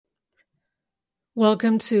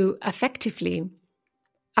Welcome to Affectively,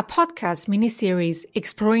 a podcast miniseries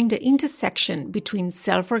exploring the intersection between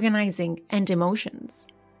self-organizing and emotions.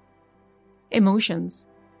 Emotions.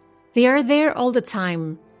 They are there all the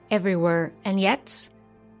time, everywhere, and yet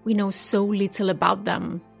we know so little about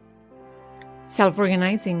them.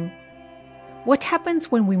 Self-organizing. What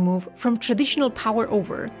happens when we move from traditional power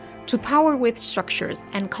over to power with structures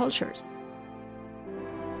and cultures?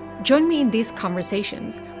 Join me in these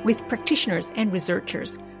conversations with practitioners and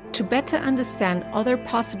researchers to better understand other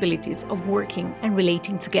possibilities of working and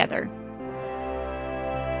relating together.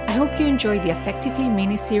 I hope you enjoy the Affectively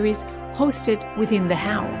mini-series hosted within The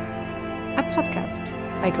How, a podcast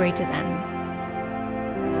by Greater Than.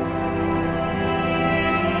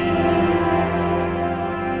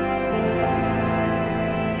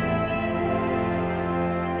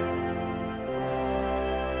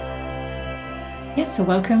 Yes, so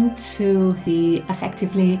welcome to the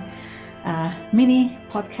Affectively mini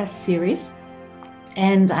podcast series.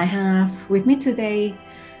 And I have with me today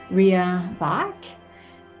Ria Baeck,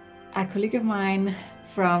 a colleague of mine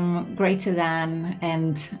from Greater Than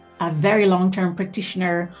and a very long-term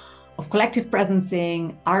practitioner of collective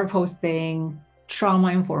presencing, art of hosting,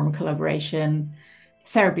 trauma-informed collaboration,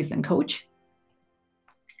 therapist and coach.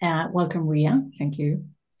 Welcome, Ria. Thank you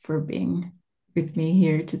for being with me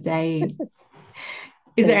here today.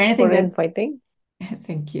 Is there anything for inviting?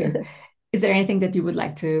 Thank you. Is there anything that you would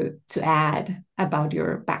like to add about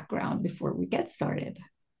your background before we get started?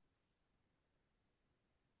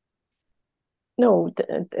 No,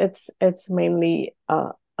 it's mainly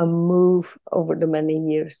a move over the many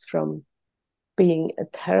years from being a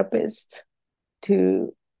therapist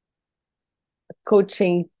to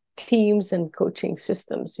coaching teams and coaching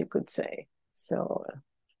systems, you could say. So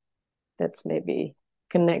that's maybe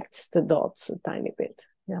connects the dots a tiny bit.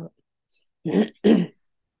 Yeah.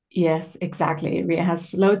 Yes, exactly. Ria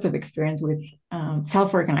has loads of experience with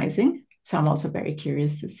self-organizing. So I'm also very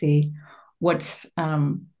curious to see what's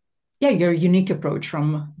your unique approach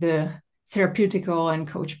from the therapeutical and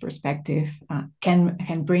coach perspective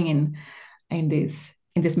can bring in this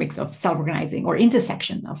mix of self-organizing or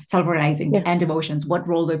intersection of self-organizing and emotions. What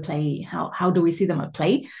role they play? How do we see them at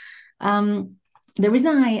play? The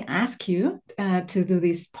reason I asked you to do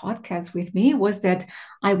this podcast with me was that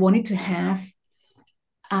I wanted to have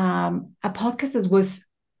a podcast that was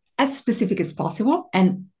as specific as possible,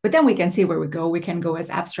 but then we can see where we go. We can go as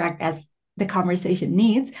abstract as the conversation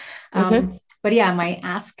needs. But yeah, my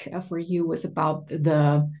ask for you was about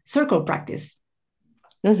the circle practice,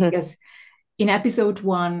 because in episode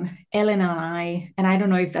 1, Ellen and I don't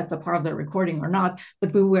know if that's a part of the recording or not,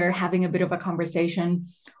 but we were having a bit of a conversation.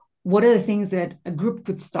 What are the things that a group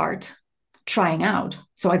could start trying out?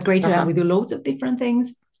 So at Greater Than, we do loads of different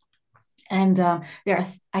things. And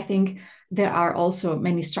I think there are also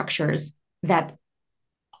many structures that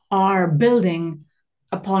are building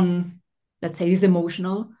upon, let's say, this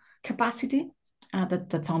emotional capacity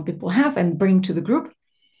that some people have and bring to the group.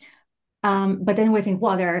 But then we think,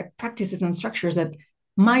 well, there are practices and structures that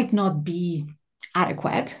might not be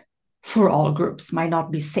adequate for all groups, might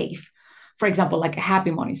not be safe. For example, like a happy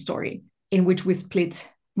money story in which we split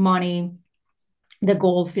money, the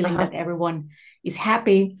goal feeling that everyone is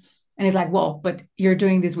happy. And it's like, well, but you're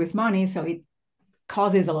doing this with money, so it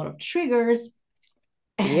causes a lot of triggers.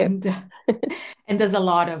 And, and there's a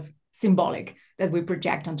lot of symbolic that we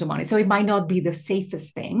project onto money. So it might not be the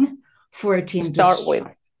safest thing for a team to start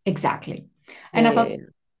with. Exactly. And I thought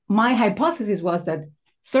my hypothesis was that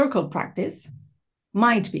circle practice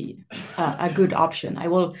might be a good option. I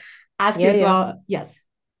will ask you as well. Yes.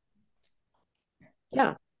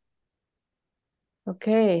 Yeah.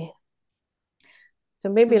 Okay. So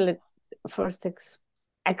maybe let's first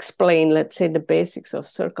explain, let's say, the basics of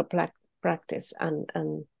circle practice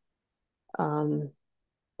and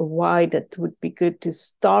why that would be good to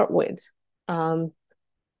start with.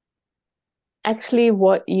 Actually,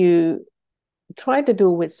 what you try to do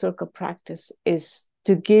with circle practice is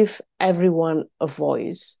to give everyone a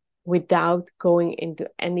voice without going into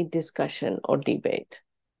any discussion or debate.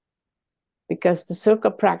 Because the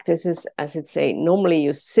circle practice is, as it say, normally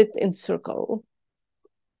you sit in circle,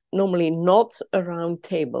 normally not around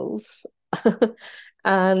tables.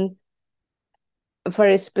 And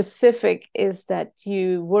very specific is that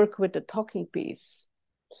you work with a talking piece,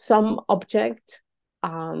 some object,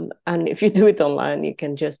 and if you do it online, you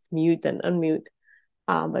can just mute and unmute,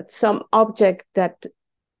 but some object that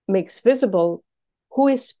makes visible who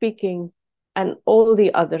is speaking and all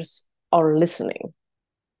the others are listening.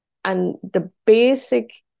 And the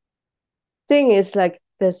basic thing is like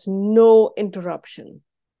there's no interruption.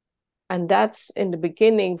 And that's in the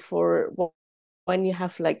beginning for when you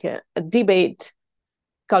have like a debate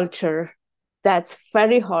culture, that's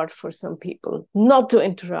very hard for some people not to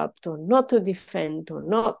interrupt or not to defend or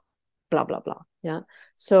not blah blah blah. Yeah.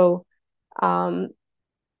 So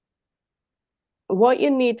what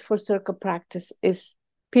you need for circle practice is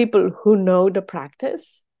people who know the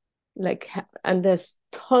practice, like, and there's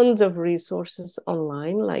tons of resources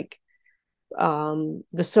online, like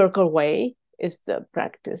the circle way is the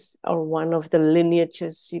practice or one of the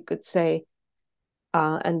lineages, you could say.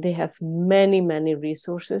 And they have many, many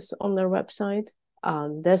resources on their website.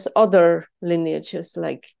 There's other lineages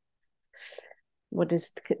like, what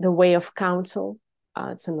is the way of counsel?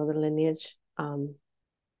 It's another lineage.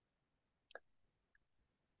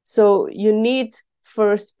 So you need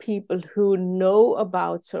first people who know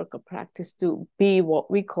about circle practice to be what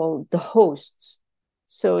we call the hosts.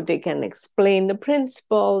 So they can explain the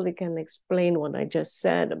principle, they can explain what I just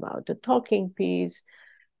said about the talking piece,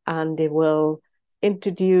 and they will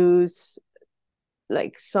introduce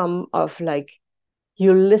like some of like,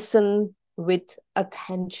 you listen with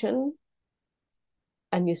attention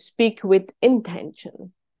and you speak with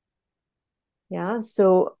intention. Yeah,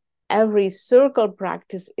 so every circle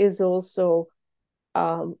practice is also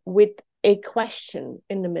with a question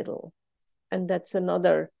in the middle. And that's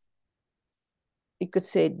another, you could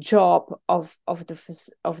say, job of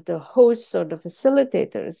the hosts or the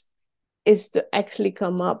facilitators, is to actually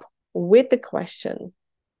come up with a question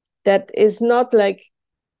that is not like,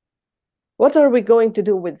 what are we going to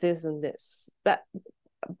do with this and this?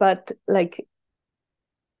 But like,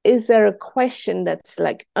 is there a question that's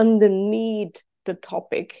like underneath the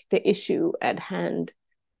topic, the issue at hand,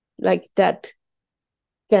 like that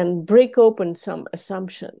can break open some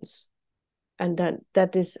assumptions? And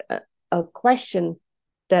that is a question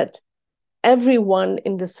that everyone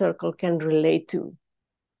in the circle can relate to.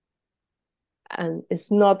 And it's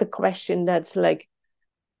not a question that's like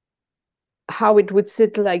how it would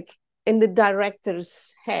sit like in the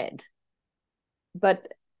director's head, but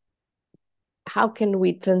how can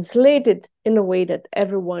we translate it in a way that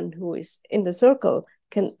everyone who is in the circle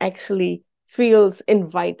can actually feels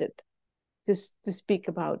invited to speak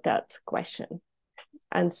about that question?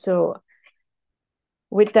 And so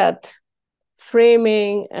with that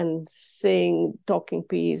framing and saying talking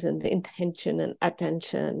piece and the intention and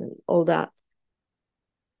attention and all that,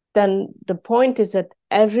 then the point is that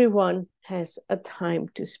everyone has a time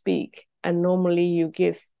to speak. And normally you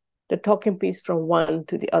give the talking piece from one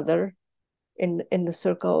to the other in the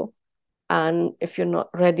circle. And if you're not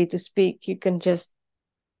ready to speak, you can just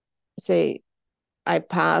say, I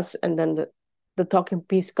pass, and then the talking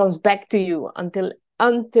piece comes back to you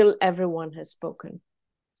until everyone has spoken.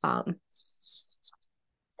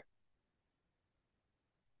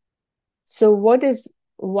 So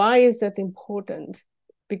why is that important?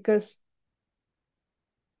 Because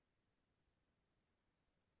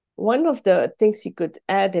one of the things you could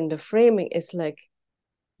add in the framing is like,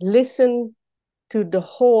 listen to the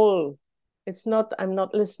whole. It's not, I'm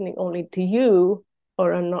not listening only to you,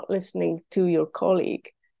 or I'm not listening to your colleague.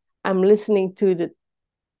 I'm listening to the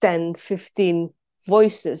 10, 15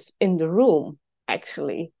 voices in the room,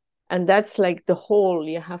 actually. And that's like the whole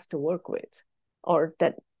you have to work with, or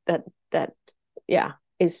that yeah,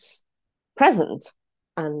 is present.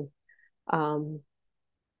 And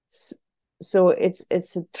so it's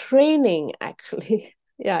a training, actually.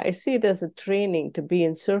 Yeah, I see it as a training to be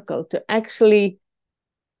in circle, to actually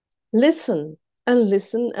listen and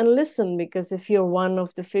listen and listen, because if you're one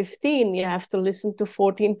of the 15, you have to listen to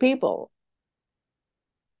 14 people.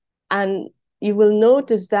 And you will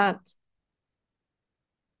notice that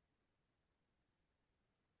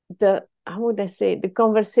how would I say, the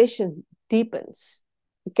conversation deepens.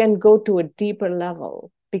 You can go to a deeper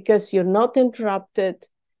level because you're not interrupted.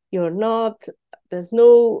 There's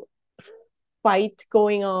no fight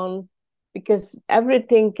going on, because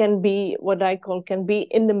everything can be what I call can be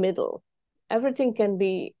in the middle. Everything can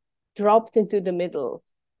be dropped into the middle.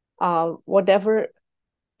 Whatever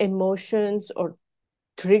emotions or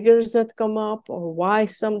triggers that come up, or why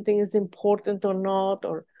something is important or not,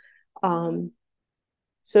 or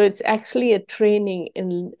so it's actually a training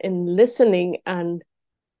in listening and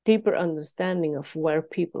deeper understanding of where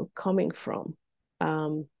people are coming from.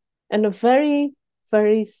 And a very,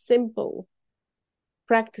 very simple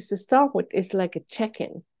practice to start with is like a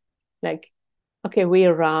check-in. Like, okay, we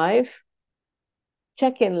arrive,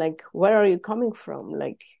 check in, like, where are you coming from?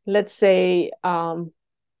 Like, let's say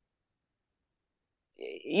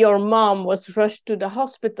your mom was rushed to the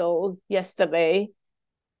hospital yesterday.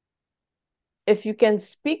 If you can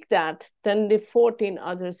speak that, then the 14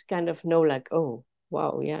 others kind of know, like, oh,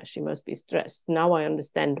 wow, yeah, she must be stressed. Now I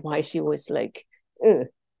understand why she was like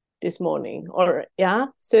this morning. Or yeah,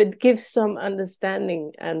 so it gives some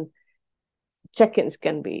understanding. And check-ins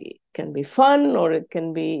can be fun, or it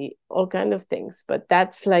can be all kind of things. But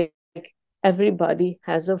that's like everybody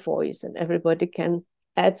has a voice, and everybody can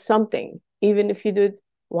add something, even if you do it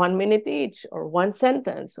 1 minute each, or one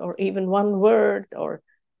sentence, or even one word, or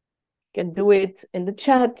can do it in the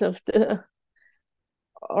chat of the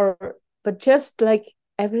or but just like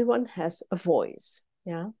everyone has a voice.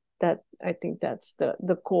 Yeah, that I think that's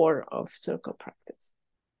the core of circle practice.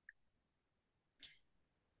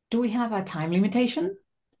 Do we have a time limitation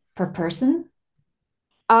per person?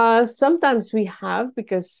 Sometimes we have,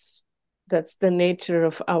 because that's the nature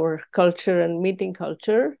of our culture and meeting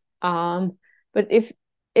culture. But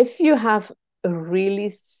if you have a really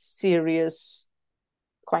serious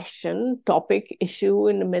question, topic, issue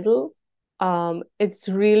in the middle, it's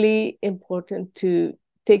really important to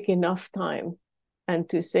take enough time and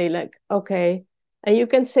to say like, okay, and you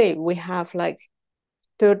can say we have like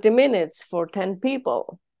 30 minutes for 10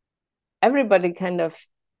 people. Everybody kind of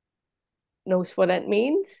knows what that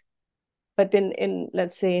means. But in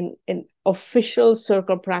let's say in official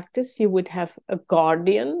circle practice, you would have a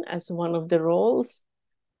guardian as one of the roles,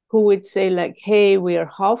 who would say like, hey, we are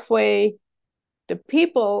halfway the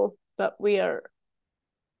people, but we are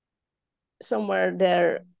somewhere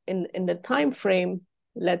there in the time frame.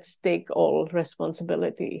 Let's take all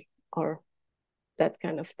responsibility, or that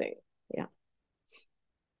kind of thing. Yeah.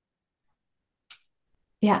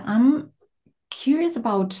 Yeah, I'm curious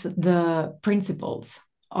about the principles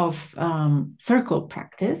of circle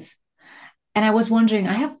practice. And I was wondering,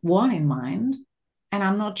 I have one in mind, and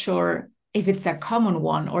I'm not sure if it's a common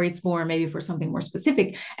one or it's more maybe for something more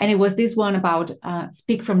specific. And it was this one about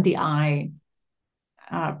speak from the I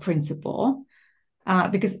principle.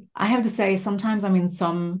 Because I have to say, sometimes I'm in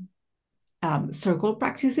some circle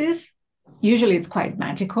practices. Usually it's quite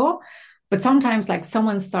magical, but sometimes like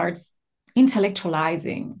someone starts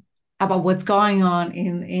intellectualizing about what's going on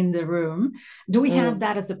in the room. Do we have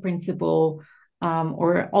that as a principle,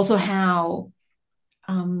 or also how?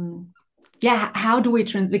 Yeah, how do we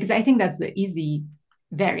because I think that's the easy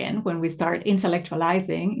variant when we start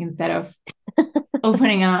intellectualizing instead of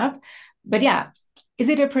opening up. But yeah, is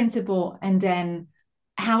it a principle, and then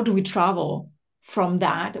how do we travel from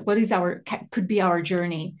that? What is our could be our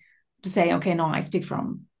journey to say, okay, no, I speak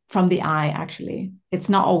from the I. Actually, it's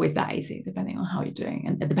not always that easy depending on how you're doing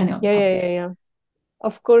and depending on the topic. Yeah.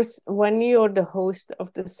 Of course, when you're the host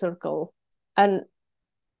of the circle, and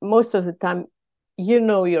most of the time you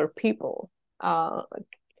know your people,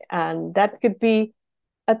 and that could be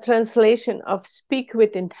a translation of speak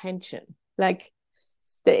with intention. Like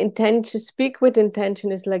the intention, speak with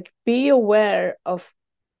intention is like, be aware of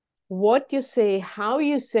what you say, how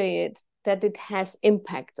you say it, that it has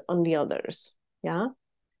impact on the others. Yeah.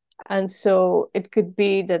 And so it could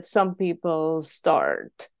be that some people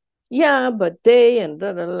start, yeah, but they, and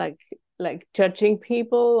like judging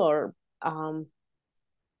people, or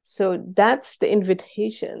so that's the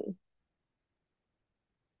invitation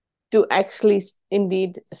to actually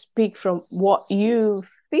indeed speak from what you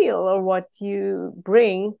feel or what you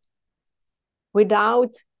bring,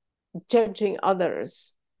 without judging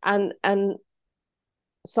others. And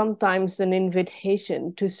sometimes an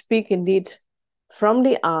invitation to speak indeed from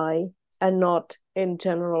the I, and not in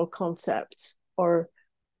general concepts, or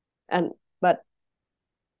and but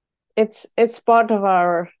it's part of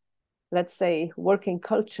our, let's say, working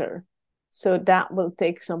culture. So that will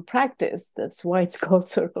take some practice. That's why it's called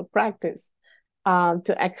circle practice,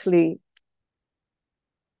 to actually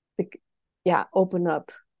open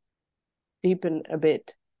up, deepen a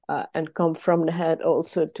bit, and come from the head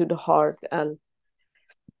also to the heart, and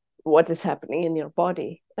what is happening in your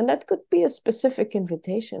body. And that could be a specific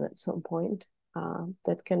invitation at some point,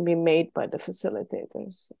 that can be made by the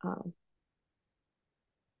facilitators.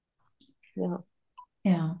 Yeah.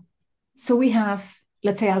 Yeah. So we have,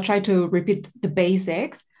 let's say, I'll try to repeat the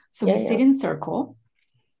basics. So we sit in circle,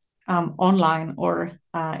 online or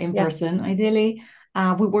in person, ideally.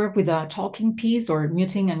 We work with a talking piece or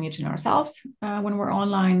muting and muting ourselves when we're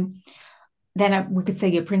online. Then we could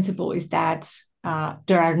say a principle is that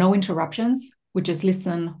there are no interruptions. We just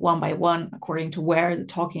listen one by one according to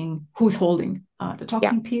who's holding the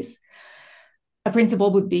talking piece. A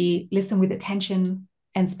principle would be listen with attention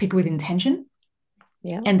and speak with intention.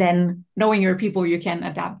 Yeah. And then knowing your people, you can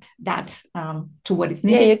adapt that to what is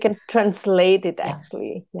needed. Yeah, you can translate it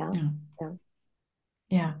actually.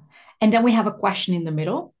 Yeah. And then we have a question in the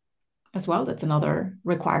middle as well. That's another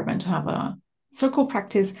requirement to have a circle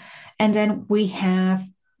practice. And then we have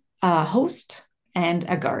a host and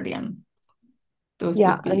a guardian. Those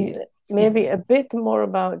Yeah, would be, and yes. maybe a bit more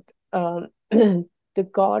about the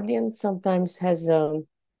guardian sometimes has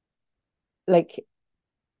like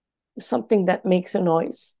something that makes a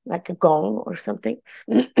noise, like a gong or something.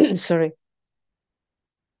 Sorry.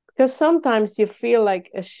 Because sometimes you feel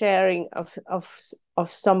like a sharing of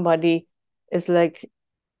somebody is like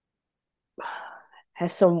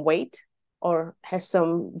has some weight or has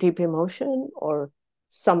some deep emotion or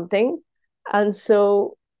something. And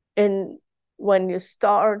so in when you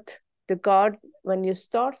start when you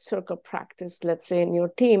start circle practice, let's say in your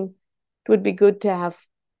team, it would be good to have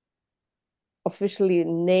officially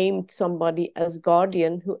named somebody as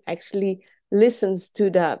guardian who actually listens to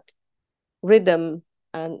that rhythm.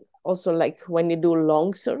 And also, like when you do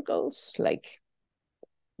long circles, like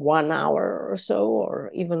 1 hour or so,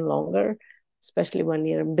 or even longer, especially when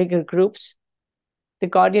you're in bigger groups, the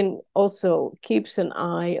guardian also keeps an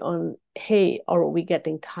eye on, hey, are we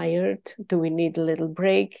getting tired? Do we need a little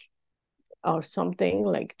break or something,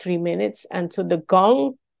 like 3 minutes? And so the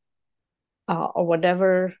gong or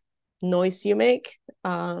whatever noise you make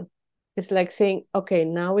is like saying, okay,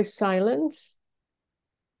 now is silence.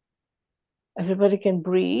 Everybody can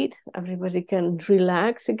breathe, everybody can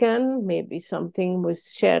relax again. Maybe something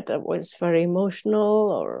was shared that was very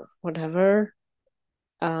emotional or whatever.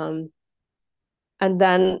 Um, and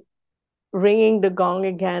then ringing the gong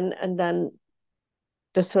again, and then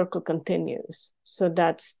the circle continues. So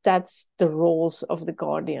that's the roles of the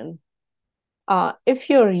guardian. If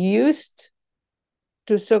you're used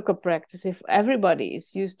to circle practice, if everybody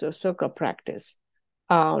is used to circle practice,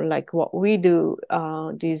 like what we do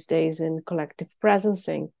these days in collective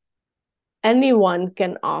presencing, anyone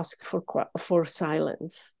can ask for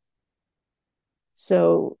silence.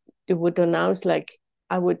 So it would announce like,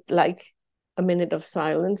 I would like a minute of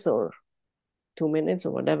silence or 2 minutes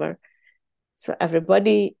or whatever. So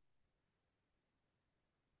everybody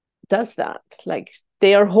does that. Like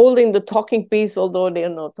they are holding the talking piece, although they are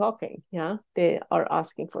not talking. Yeah, they are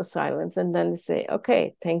asking for silence, and then they say,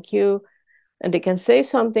 "Okay, thank you," and they can say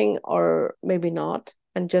something or maybe not,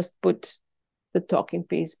 and just put the talking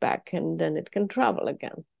piece back, and then it can travel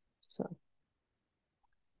again. So.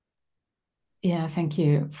 Yeah, thank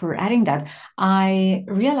you for adding that. I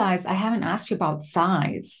realized I haven't asked you about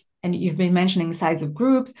size, and you've been mentioning size of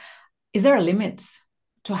groups. Is there a limit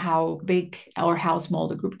to how big or how small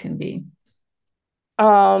the group can be?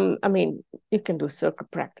 I mean, you can do circle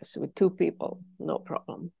practice with 2 people, no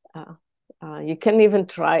problem. You can even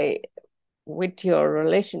try with your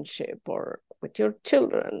relationship or with your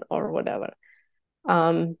children or whatever.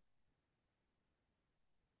 And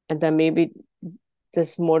then maybe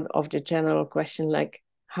there's more of the general question like,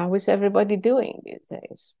 how is everybody doing these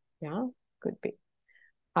days? Yeah, could be.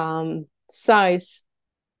 Size,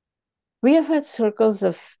 we have had circles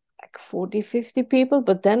of like 40, 50 people,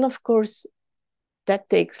 but then of course that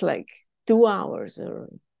takes like 2 hours or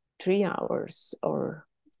 3 hours. Or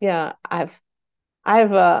yeah, I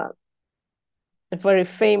have a very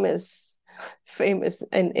famous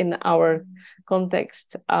in our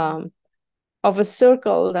context of a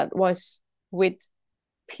circle that was with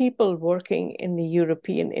people working in the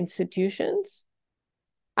European institutions.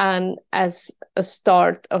 And as a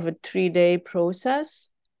start of a 3-day process,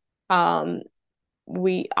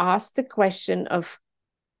 we asked the question of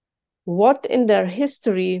what in their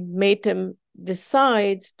history made them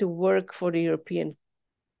decide to work for the European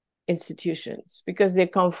institutions, because they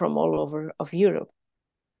come from all over of Europe.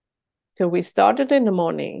 So we started in the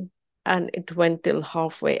morning and it went till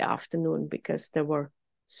halfway afternoon, because there were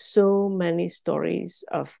so many stories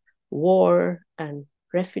of war and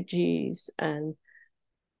refugees and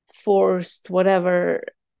forced whatever.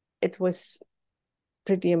 It was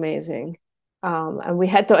pretty amazing. And we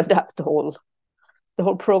had to adapt the whole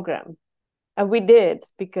program. And we did,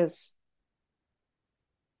 because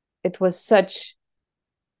it was such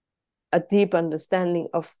a deep understanding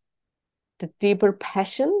of the deeper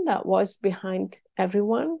passion that was behind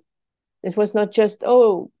everyone. It was not just,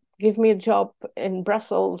 oh, give me a job in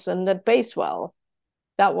Brussels and that pays well.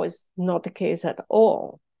 That was not the case at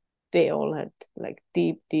all. They all had like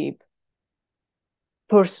deep, deep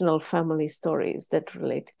personal family stories that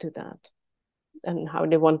related to that, and how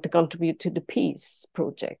they want to contribute to the peace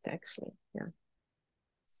project, actually. Yeah.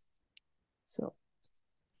 So.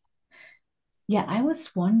 Yeah, I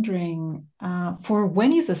was wondering for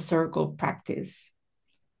when is a circle practice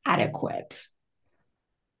adequate?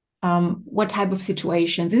 What type of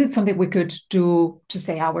situations? Is it something we could do to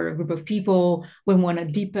say our group of people when we want to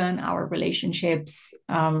deepen our relationships,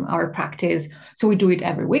 our practice? So we do it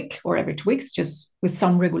every week or every 2 weeks, just with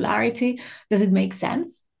some regularity. Does it make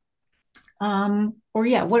sense? Or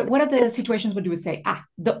yeah, what are the It's situations where you would say,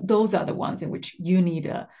 those are the ones in which you need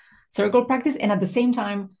a circle practice? And at the same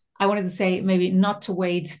time, I wanted to say maybe not to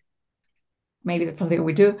wait, maybe that's something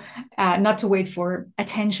we do, not to wait for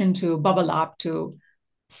attention to bubble up to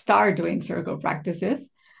start doing circle practices.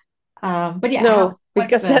 But yeah, no, what's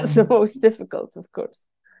because that's the most difficult, of course.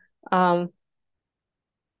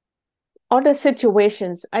 Other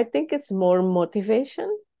situations, I think it's more motivation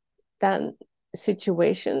than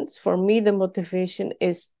situations. For me, the motivation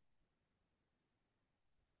is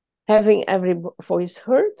having every voice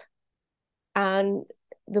heard, and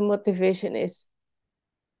the motivation is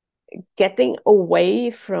getting away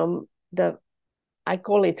from the, I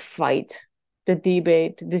call it fight, the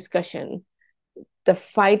debate, discussion, the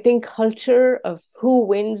fighting culture of who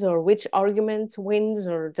wins or which argument wins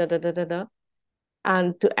or da da da da da,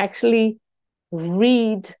 and to actually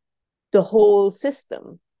read the whole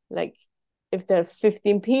system. Like if there are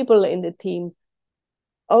 15 people in the team,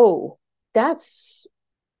 oh, that's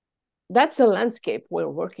a landscape we're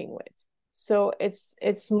working with. So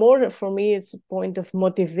it's more, for me, it's a point of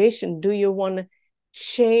motivation. Do you want to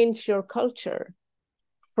change your culture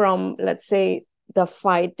from, let's say, the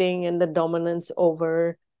fighting and the dominance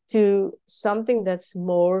over to something that's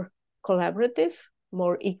more collaborative,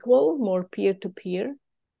 more equal, more peer-to-peer?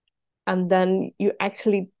 And then you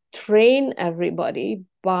actually train everybody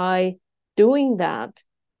by doing that.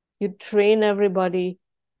 You train everybody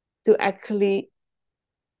to actually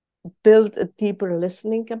build a deeper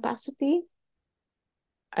listening capacity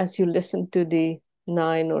as you listen to the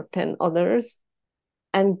 9 or 10 others,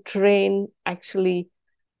 and train actually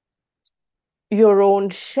your own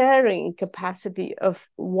sharing capacity of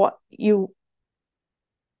what you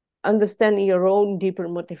understand, your own deeper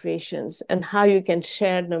motivations and how you can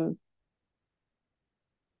share them,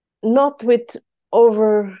 not with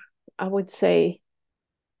over, I would say,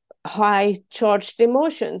 high charged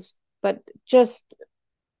emotions, but just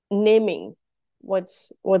naming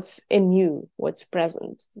what's in you, what's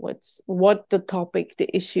present, what the topic, the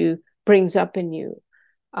issue brings up in you,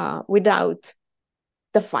 without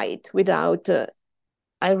the fight, without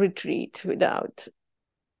I retreat, without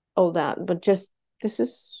all that, but just this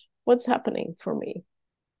is what's happening for me.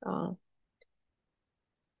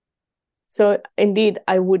 So indeed,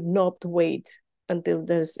 I would not wait until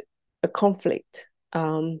there's a conflict.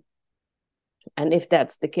 And if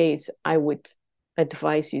that's the case, I would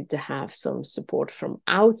advise you to have some support from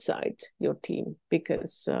outside your team,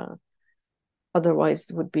 because otherwise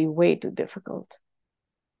it would be way too difficult.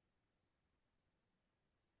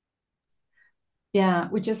 Yeah,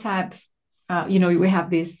 we just had, we have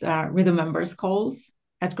these rhythm members calls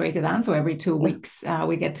at Greater Than. So every 2 weeks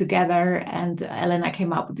we get together, and Elena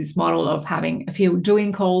came up with this model of having a few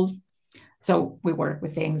doing calls. So we work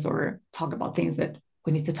with things or talk about things that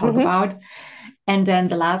we need to talk about. And then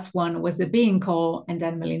the last one was the being call. And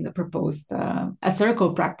then Melinda proposed a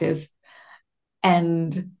circle practice.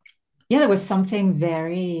 And yeah, there was something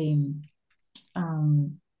very,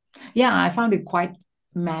 I found it quite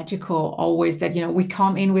magical always that, we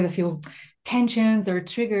come in with a few tensions or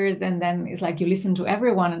triggers, and then it's like you listen to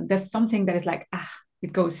everyone, and there's something that is like,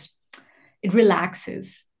 it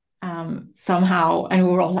relaxes somehow. And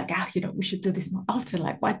we were all like, we should do this more often.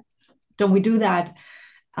 Like, why don't we do that?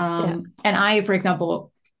 And I, for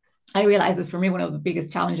example, I realized that for me, one of the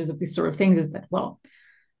biggest challenges of these sort of things is that, well,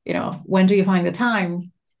 when do you find the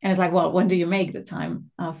time? And it's like, well, when do you make the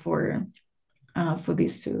time for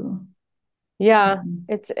these two? Yeah,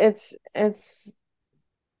 it's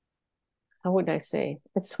how would I say?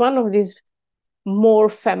 It's one of these more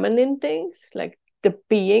feminine things, like the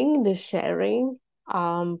being, the sharing,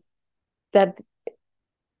 that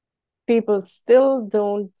people still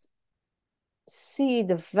don't see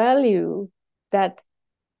the value that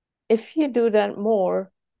if you do that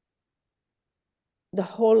more, the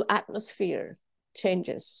whole atmosphere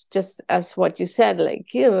changes, just as what you said, like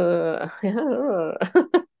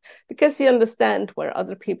because you understand where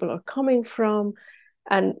other people are coming from,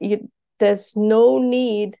 and there's no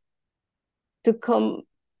need to come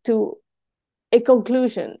to a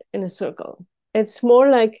conclusion in a circle. It's more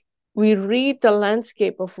like we read the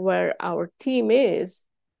landscape of where our team is,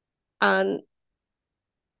 and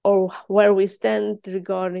or where we stand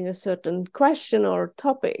regarding a certain question or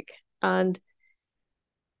topic. And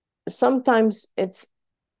sometimes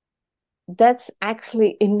that's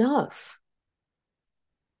actually enough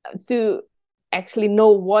to actually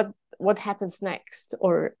know what happens next.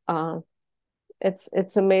 Or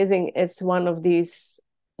it's amazing. It's one of these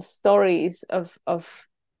stories of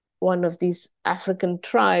one of these African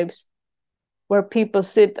tribes where people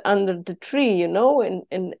sit under the tree, in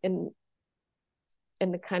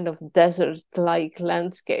in a kind of desert-like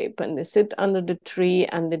landscape, and they sit under the tree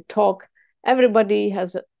and they talk. Everybody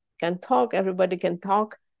can talk, everybody can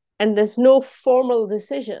talk, and there's no formal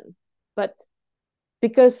decision. But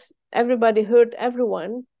because everybody heard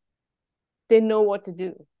everyone, they know what to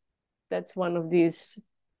do. That's one of these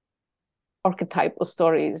archetypal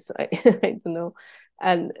stories. I don't know.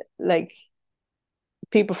 And like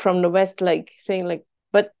people from the West, like saying like,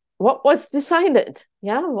 but what was decided?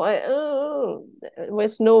 Yeah, why? There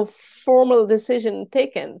was no formal decision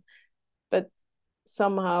taken, but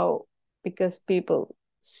somehow because people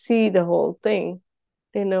see the whole thing,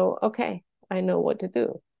 they know, okay, I know what to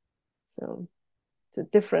do. So it's a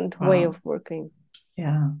different way of working.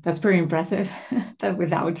 Yeah, that's very impressive. That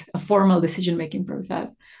without a formal decision-making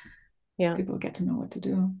process, yeah, people get to know what to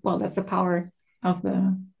do. Well, that's the power of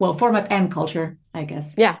the format and culture, I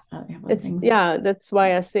guess. Yeah, that's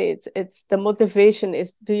why I say it's the motivation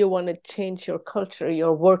is, do you want to change your culture,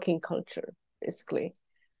 your working culture, basically,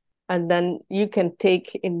 and then you can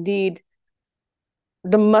take indeed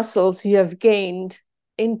the muscles you have gained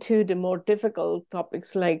into the more difficult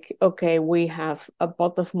topics, like, okay, we have a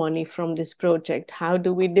pot of money from this project, how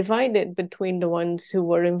do we divide it between the ones who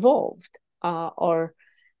were involved, or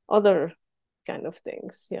other kind of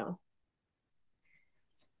things.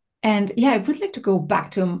 And I would like to go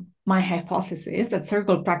back to my hypothesis that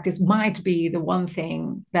circle practice might be the one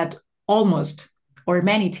thing that almost, or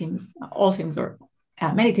many teams, all teams, or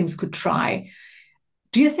many teams could try.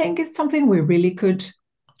 Do you think it's something we really could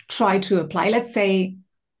try to apply? Let's say,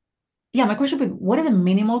 my question would be, what are the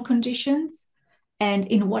minimal conditions and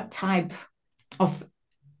in what type of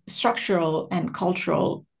structural and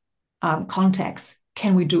cultural context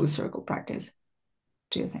can we do circle practice,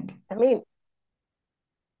 do you think? I mean,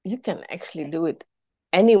 you can actually do it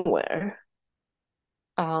anywhere.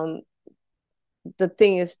 The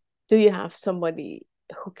thing is, do you have somebody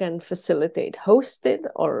who can facilitate, host it,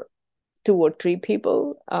 or 2 or 3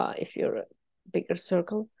 people, if you're a bigger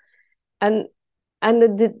circle? And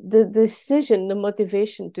the decision, the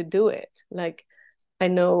motivation to do it. Like, I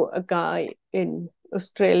know a guy in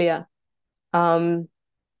Australia who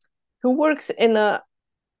works in a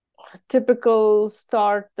typical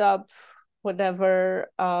startup, whatever,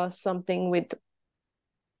 something with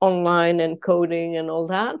online and coding and all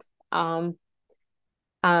that.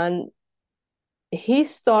 And he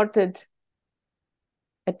started,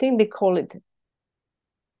 I think they call it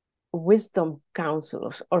wisdom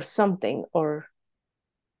councils or something,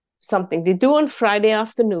 they do on Friday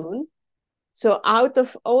afternoon. So out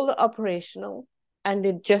of all the operational, and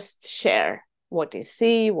they just share what they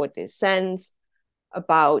see, what they sense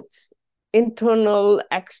about internal,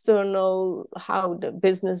 external, how the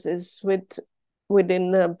business is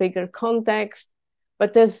within a bigger context.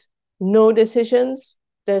 But there's no decisions,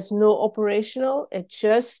 there's no operational, it's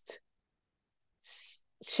just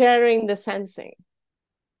sharing the sensing.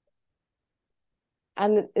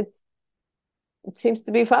 And it seems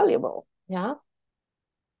to be valuable. Yeah.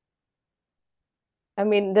 I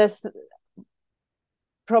mean, there's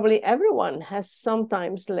probably everyone has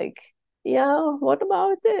sometimes like, what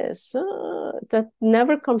about this? That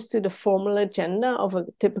never comes to the formal agenda of a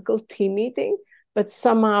typical team meeting, but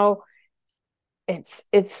somehow it's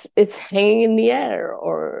hanging in the air,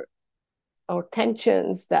 or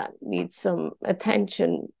tensions that need some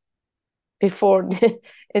attention before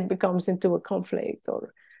it becomes into a conflict,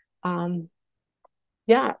 or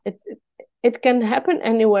it can happen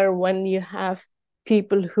anywhere when you have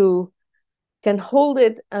people who can hold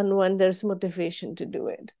it and when there's motivation to do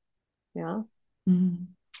it. Mm.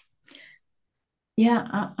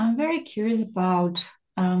 I'm very curious about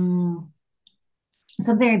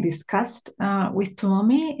something I discussed with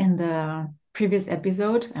Tomomi in the previous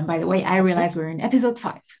episode. And by the way, I realize we're in episode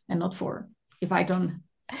 5 and not 4, if I don't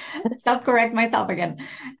self-correct myself again.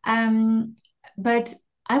 But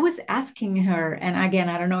I was asking her, and again,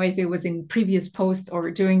 I don't know if it was in previous post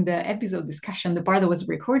or during the episode discussion, the part that was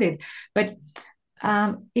recorded, but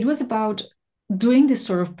it was about doing this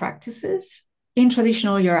sort of practices in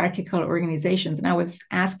traditional hierarchical organizations. And I was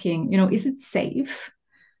asking, is it safe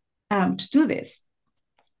to do this?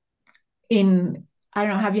 I don't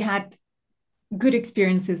know, have you had good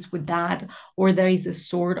experiences with that? Or there is a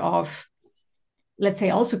sort of, let's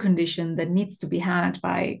say, also condition that needs to be had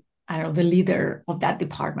by, I don't know, the leader of that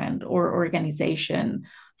department or organization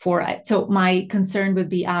for it. So my concern would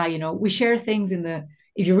be, we share things if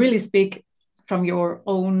you really speak from your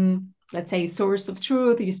own, let's say, source of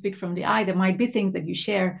truth, you speak from the eye, there might be things that you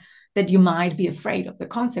share that you might be afraid of the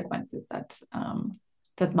consequences that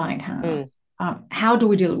might have. How do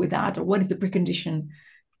we deal with that? Or what is the precondition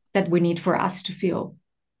that we need for us to feel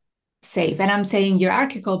safe. And I'm saying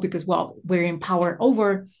hierarchical because, well, we're in power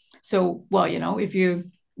over. So, well, if you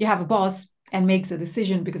have a boss and makes a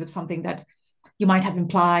decision because of something that you might have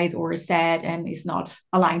implied or said and is not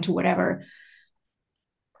aligned to whatever,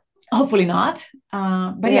 hopefully not.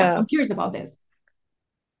 But yeah, Yeah. I'm curious about this.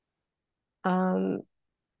 Um,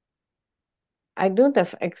 I don't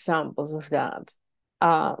have examples of that,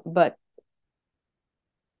 but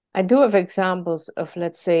I do have examples of,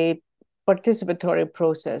 let's say, participatory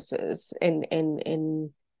processes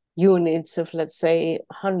in units of, let's say,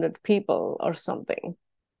 100 people or something.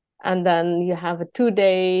 And then you have a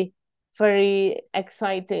 2-day, very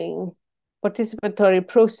exciting participatory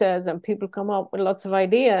process, and people come up with lots of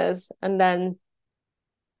ideas, and then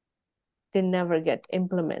they never get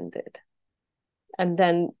implemented. And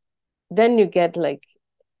then you get like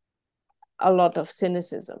a lot of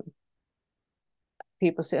cynicism.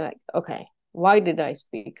 People say like, okay, why did I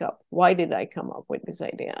speak up? Why did I come up with this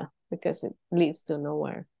idea? Because it leads to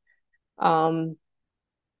nowhere.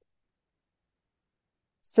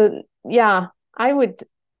 So yeah, I would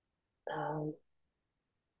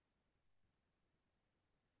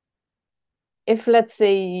if, let's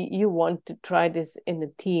say, you want to try this in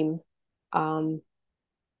a team, and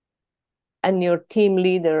your team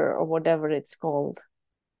leader or whatever it's called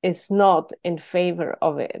is not in favor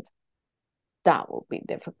of it, that will be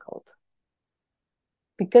difficult,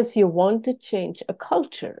 because you want to change a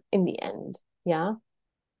culture in the end. Yeah.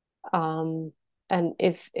 And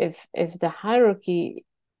if the hierarchy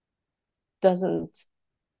doesn't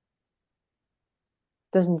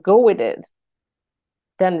go with it,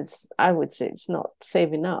 then I would say it's not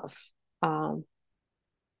safe enough. But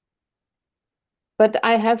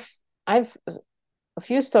I've a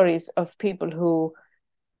few stories of people who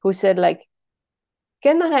said like,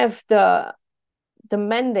 can I have the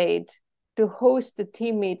mandate to host the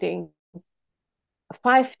team meeting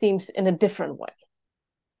 5 teams in a different way?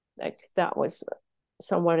 Like that was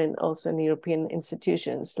somewhere also in European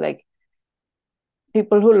institutions, like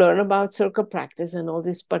people who learn about circle practice and all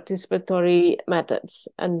these participatory methods,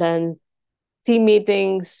 and then team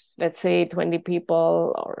meetings, let's say 20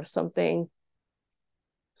 people or something,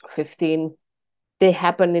 15, they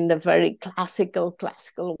happen in the very classical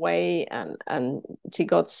way. And she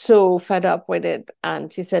got so fed up with it,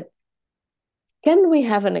 and she said, can we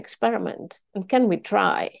have an experiment, and can we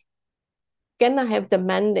try? Can I have the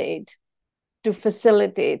mandate to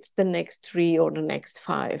facilitate the next 3 or the next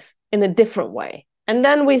 5 in a different way? And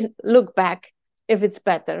then we look back if it's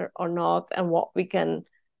better or not, and what we can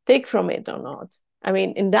take from it or not. I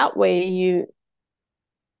mean, in that way, you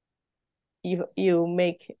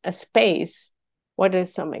make a space where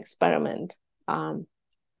there's some experiment. Yeah,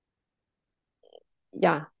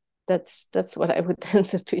 that's what I would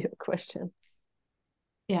answer to your question.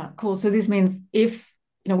 Yeah, cool. So this means if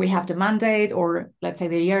we have the mandate, or let's say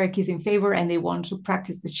the hierarchy is in favor and they want to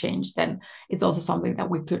practice this change, then it's also something that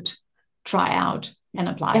we could try out and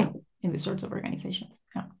apply in these sorts of organizations.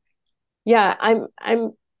 Yeah. Yeah,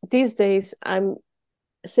 I'm these days I'm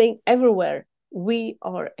saying everywhere we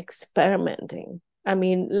are experimenting. I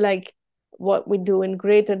mean, like what we do in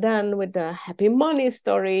Greater Than with the happy money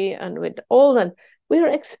story and with all that, we are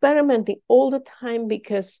experimenting all the time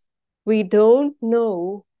because we don't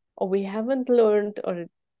know, or we haven't learned, or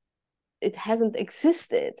it hasn't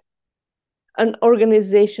existed an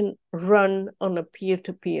organization run on a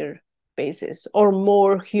peer-to-peer basis, or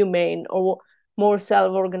more humane, or more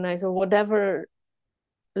self-organized, or whatever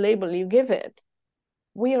label you give it.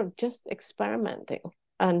 We are just experimenting.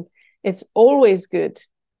 And it's always good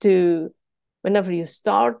to, whenever you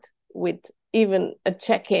start with even a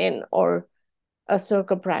check-in or a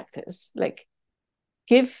circle practice, like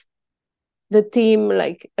give the team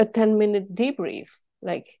like a 10-minute debrief.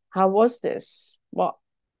 Like, how was this? What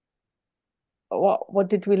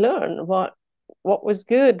did we learn? What was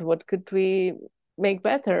good? What could we make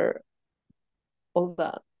better? All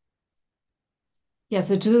that. Yeah,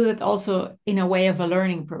 so to do that also in a way of a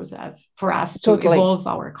learning process for us to Totally. evolve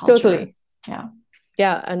our culture. Totally. Yeah.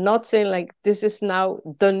 Yeah, and not saying like this is now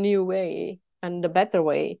the new way and the better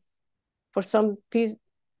way. For some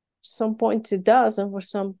points it does, and for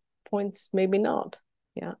some points maybe not.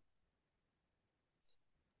 Yeah.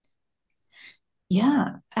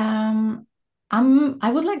 Yeah. I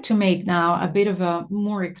would like to make now a bit of a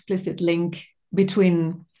more explicit link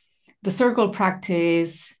between the circle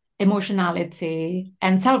practice, emotionality,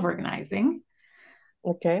 and self-organizing.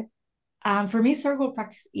 Okay. For me, circle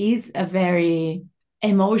practice is a very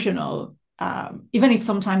emotional, even if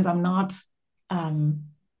sometimes I'm not, I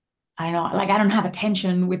don't know, like I don't have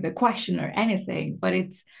attention with the question or anything, but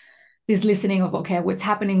it's this listening of, okay, what's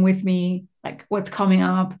happening with me, like what's coming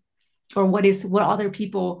up. or what other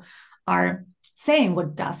people are saying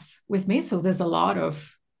what does with me. So there's a lot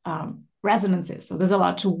of resonances. So there's a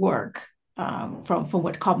lot to work from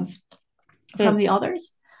what comes from the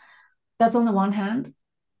others. That's on the one hand.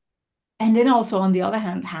 And then also on the other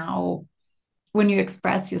hand, how when you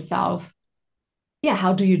express yourself, yeah,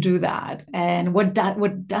 how do you do that? And what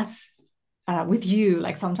does with you?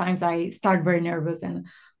 Like sometimes I start very nervous and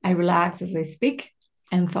I relax as I speak,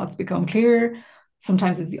 and thoughts become clearer.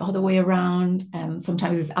 Sometimes it's the other way around, and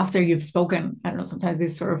sometimes it's after you've spoken. I don't know. Sometimes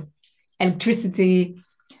there's sort of electricity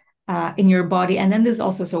in your body, and then there's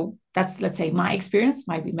also, so that's, let's say, my experience.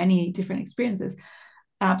 Might be many different experiences.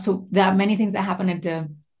 So there are many things that happen at the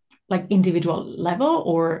like individual level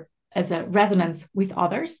or as a resonance with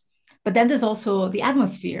others. But then there's also the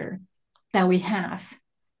atmosphere that we have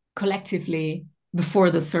collectively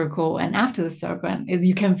before the circle and after the circle. And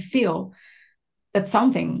you can feel that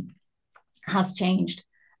something has changed.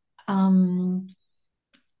 But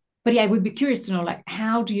yeah, I would be curious to know, like,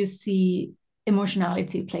 how do you see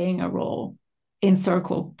emotionality playing a role in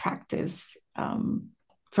circle practice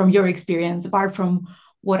from your experience, apart from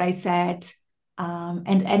what I said?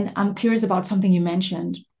 And I'm curious about something you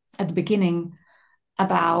mentioned at the beginning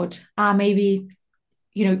about maybe,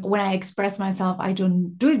 when I express myself, I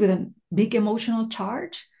don't do it with a big emotional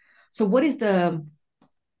charge. So what is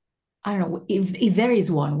I don't know, if there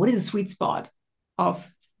is one, what is the sweet spot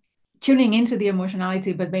of tuning into the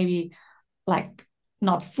emotionality, but maybe like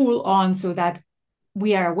not full on, so that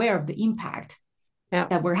we are aware of the impact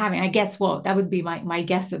that we're having? I guess, well, that would be my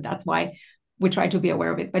guess, that's why we try to be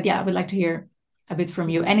aware of it. But yeah, I would like to hear a bit from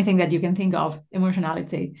you, anything that you can think of,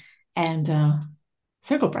 emotionality and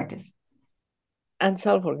circle practice. And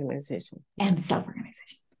self-organization. And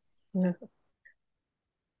self-organization. Yeah.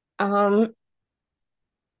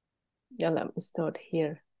 Yeah, let me start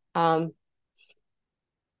here.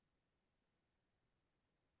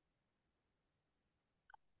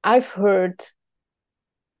 I've heard,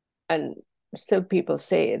 and still people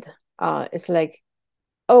say it, it's like,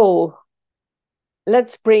 oh,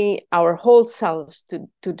 let's bring our whole selves to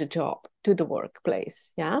the job, to the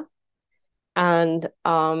workplace. Yeah. And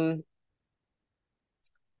I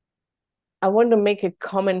want to make a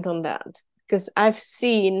comment on that, because I've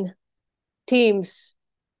seen teams,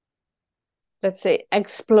 let's say,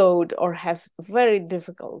 explode or have very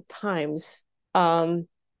difficult times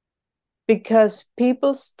because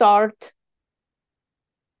people start,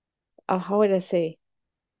 how would I say,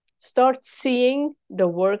 start seeing the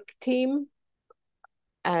work team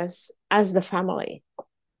as the family.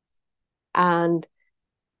 And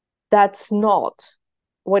that's not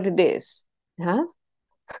what it is. Yeah?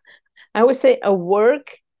 I would say a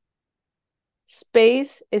work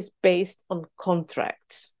space is based on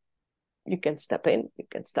contracts. You can step in, you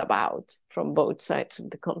can step out from both sides of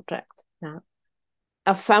the contract. Yeah?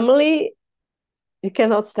 A family, you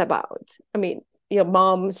cannot step out. I mean, your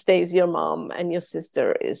mom stays your mom and your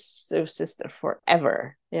sister is your sister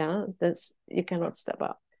forever. Yeah, you cannot step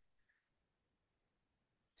out.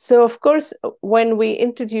 So of course, when we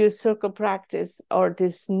introduce circle practice or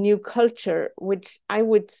this new culture, which I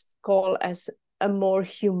would call as a more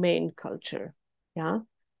humane culture, yeah,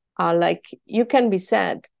 like you can be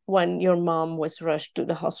sad when your mom was rushed to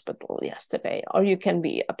the hospital yesterday, or you can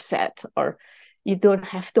be upset, or you don't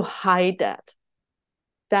have to hide that.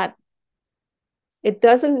 That it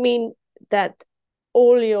doesn't mean that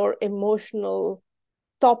all your emotional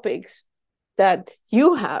topics that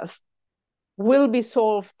you have will be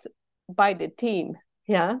solved by the team.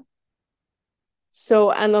 Yeah.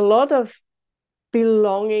 So, and a lot of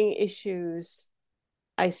belonging issues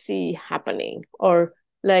I see happening, or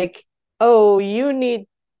like, oh, you need,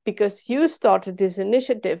 because you started this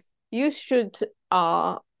initiative, you should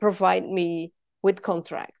provide me with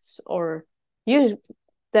contracts, or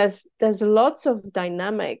there's lots of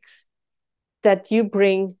dynamics that you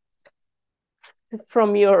bring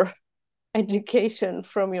from your education,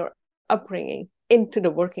 from your upbringing into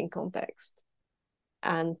the working context.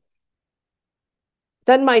 And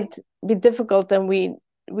that might be difficult, and we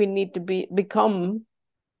need to become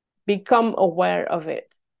aware of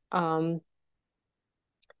it.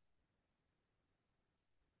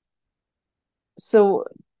 So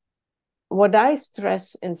what I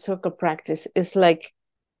stress in circle practice is like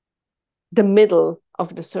the middle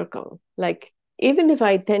of the circle. Like, even if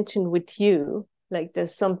I tension with you, like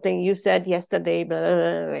there's something you said yesterday, blah,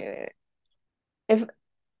 blah, blah,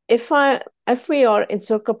 if we are in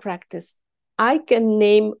circle practice, I can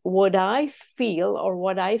name what I feel or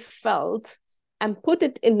what I felt and put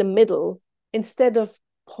it in the middle instead of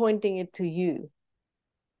pointing it to you.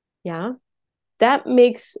 Yeah. that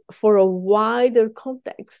makes for a wider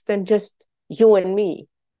context than just you and me.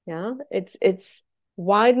 Yeah, it's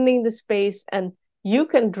widening the space, and you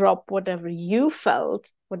can drop whatever you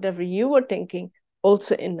felt, whatever you were thinking,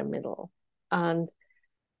 also in the middle. And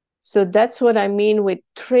so that's what I mean with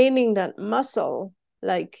training that muscle,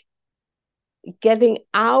 like getting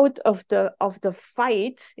out of the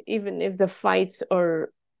fight, even if the fights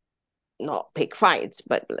are not big fights,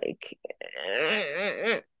 but like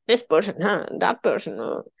this person, huh, that person,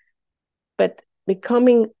 huh. But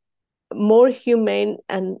becoming more humane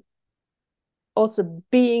and also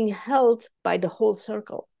being held by the whole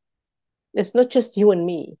circle. It's not just you and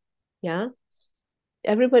me. Yeah.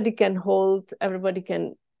 Everybody can hold, everybody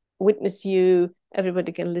can witness you,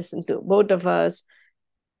 everybody can listen to both of us.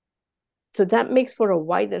 So that makes for a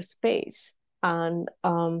wider space. And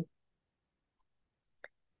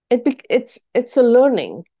it's a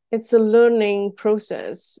learning. It's a learning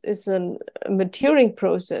process. It's a maturing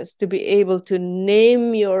process to be able to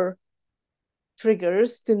name your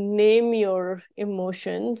triggers, to name your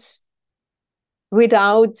emotions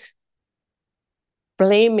without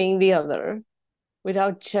blaming the other,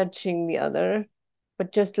 without judging the other,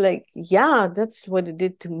 but just like, yeah, that's what it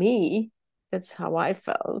did to me. That's how I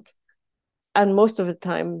felt. And most of the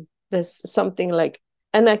time, there's something like,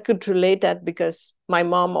 and I could relate that because my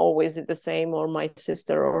mom always did the same, or my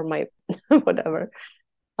sister, or my whatever.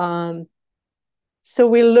 So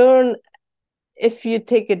we learn, if you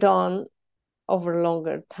take it on over a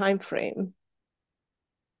longer time frame,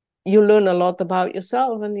 you learn a lot about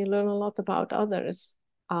yourself and you learn a lot about others.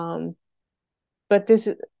 But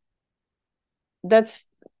that's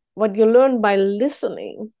what you learn by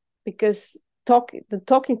listening, because the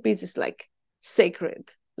talking piece is like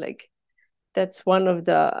sacred. Like that's one of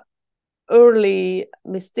the early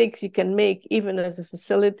mistakes you can make, even as a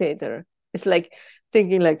facilitator. It's like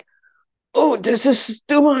thinking like, oh, this is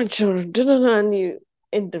too much, or and you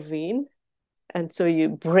intervene. And so you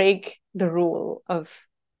break the rule of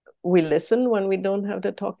we listen when we don't have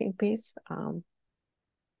the talking piece.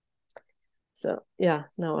 So yeah,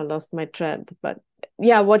 now I lost my thread. But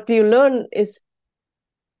yeah, what you learn is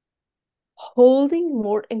holding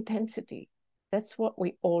more intensity. That's what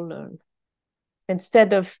we all learn.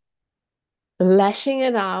 Instead of lashing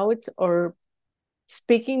it out or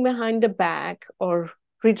speaking behind the back or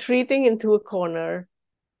retreating into a corner,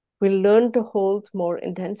 we learn to hold more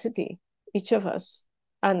intensity, each of us,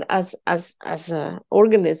 and as an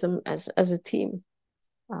organism, as a team.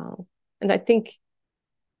 And I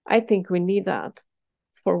think we need that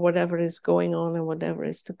for whatever is going on and whatever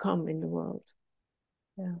is to come in the world.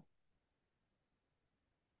 Yeah.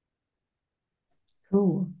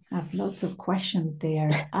 Cool. I have lots of questions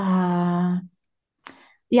there.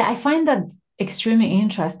 Yeah, I find that extremely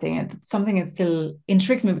interesting. It's something that still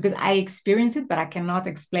intrigues me because I experience it, but I cannot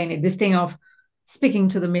explain it. This thing of speaking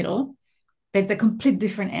to the middle, that's a complete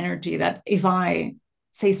different energy that if I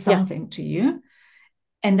say Yeah. something to you,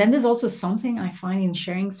 and then there's also something I find in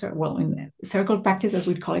sharing, well, in circle practice, as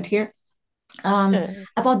we'd call it here,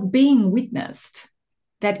 about being witnessed.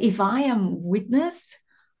 That if I am witnessed,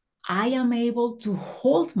 I am able to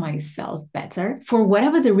hold myself better for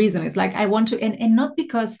whatever the reason. It's like I want to, and not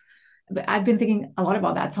because I've been thinking a lot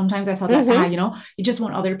about that. Sometimes I thought like, Mm-hmm. you just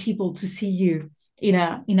want other people to see you in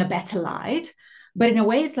a better light. But in a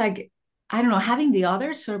way, it's like, I don't know, having the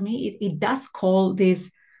others for me, it does call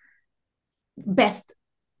this best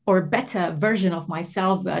or better version of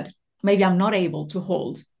myself that maybe I'm not able to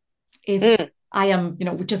hold if Mm. I am,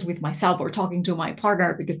 just with myself or talking to my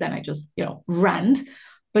partner, because then I just, rant.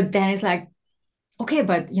 But then it's like, okay,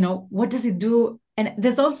 but what does it do? And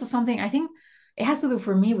there's also something I think it has to do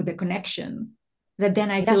for me with the connection that then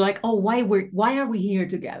I feel Yeah. like, oh, why are we here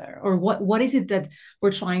together? Or what is it that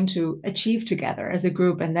we're trying to achieve together as a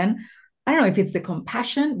group? And then I don't know if it's the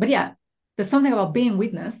compassion, but yeah, there's something about being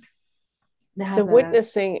witnessed that The has a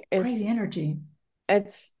witnessing crazy is, energy.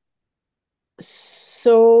 it's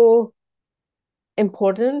so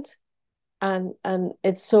important, and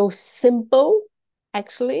it's so simple,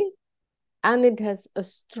 actually, and it has a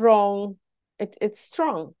strong, it's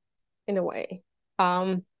strong in a way.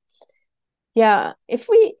 Yeah, if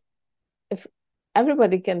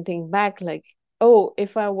everybody can think back, like, oh,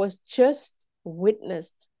 if I was just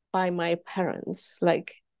witnessed by my parents,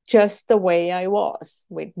 like just the way I was,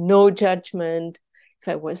 with no judgment, if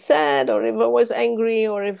I was sad or if I was angry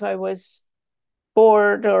or if I was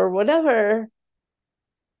bored or whatever,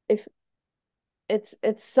 if it's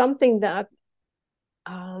something that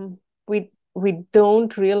we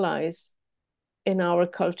don't realize in our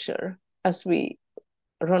culture as we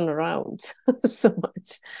run around so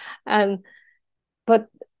much. And but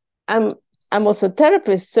I'm I'm also a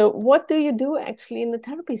therapist. So what do you do actually in the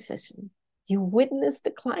therapy session? You witness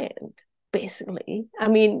the client, basically. I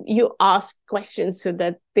mean, you ask questions so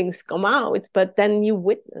that things come out, but then you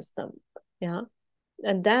witness them. Yeah.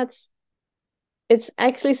 And it's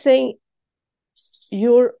actually saying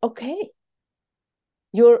you're okay.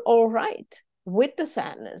 You're all right with the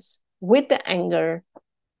sadness, with the anger,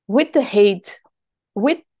 with the hate,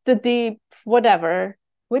 with the deep whatever,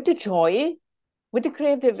 with the joy, with the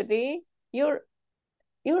creativity. You're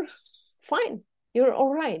fine. You're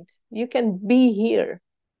all right. You can be here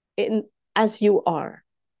in as you are.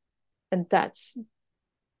 And that's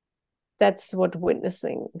what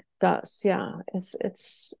witnessing does. Yeah.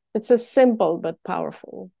 It's a simple but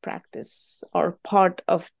powerful practice, or part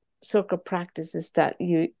of circle practice is that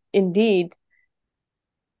you indeed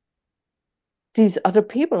these other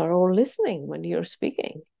people are all listening when you're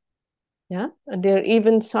speaking. Yeah. And they're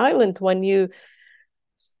even silent when you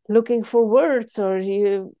looking for words, or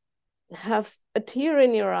you have a tear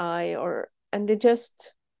in your eye, or and they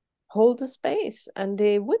just hold the space and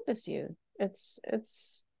they witness you. It's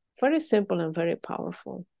very simple and very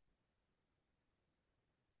powerful.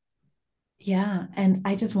 Yeah, and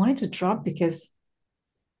I just wanted to drop because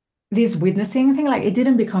this witnessing thing, like it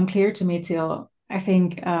didn't become clear to me till I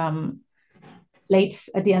think late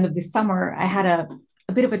at the end of this summer. I had a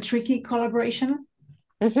bit of a tricky collaboration,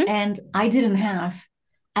 Mm-hmm. and I didn't have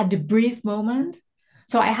a debrief moment.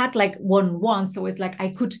 So I had like one, so it's like I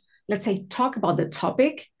could, let's say, talk about the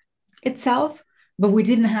topic itself, but we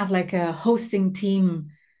didn't have like a hosting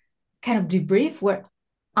team kind of debrief where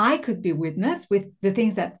I could be witness with the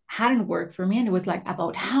things that hadn't worked for me. And it was like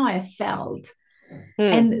about how I felt.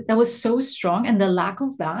 Mm. And that was so strong. And the lack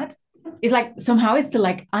of that is like somehow it's still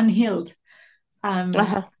like unhealed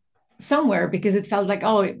Uh-huh. somewhere, because it felt like,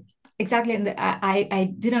 oh, exactly. And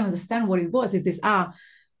I didn't understand what it was. Is this,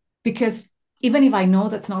 because even if I know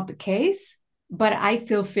that's not the case, but I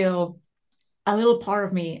still feel a little part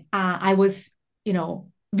of me, I was,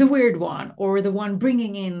 the weird one, or the one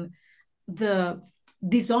bringing in the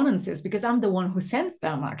dissonances, because I'm the one who sensed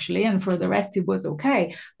them actually, and for the rest it was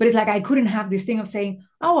okay. But it's like I couldn't have this thing of saying,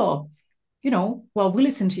 oh, well, well, we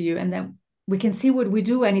listen to you, and then we can see what we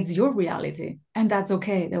do, and it's your reality, and that's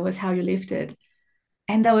okay. That was how you lived it,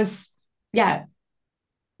 and that was, yeah,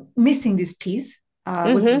 missing this piece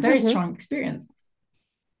was a Mm-hmm, very mm-hmm. strong experience.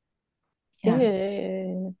 Yeah, Yeah. yeah, yeah,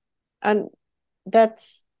 yeah. And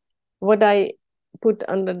that's what I put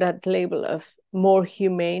under that label of more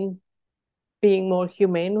humane, being more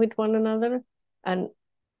humane with one another. And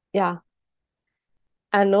yeah,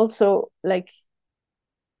 and also like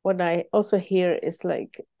what I also hear is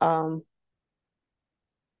like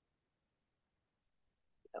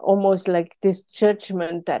almost like this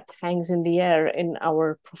judgment that hangs in the air in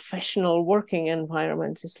our professional working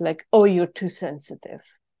environments. Is like, oh, you're too sensitive.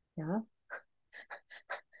 Yeah.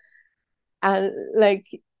 And like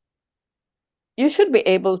you should be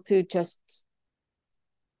able to just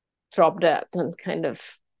drop that and kind of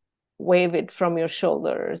wave it from your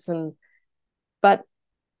shoulders. And but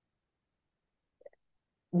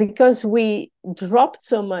because we dropped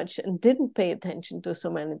so much and didn't pay attention to so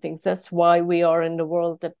many things, that's why we are in the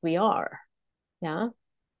world that we are. Yeah.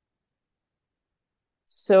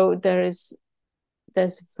 So there's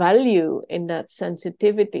value in that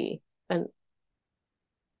sensitivity. And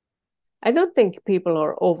I don't think people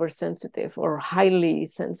are oversensitive or highly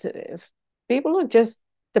sensitive. People are just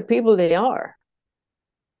the people they are.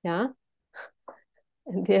 Yeah.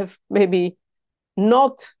 And they have maybe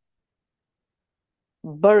not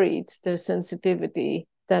buried their sensitivity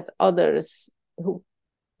that others who,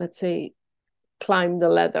 let's say, climb the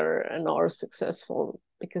ladder and are successful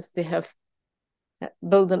because they have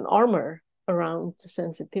built an armor around the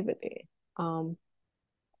sensitivity.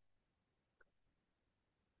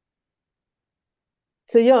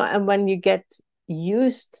 So yeah, and when you get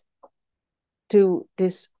used to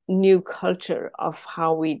this new culture of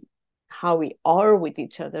how we are with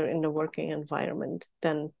each other in the working environment,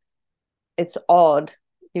 then it's odd.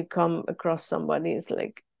 You come across somebody, it's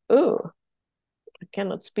like, oh, I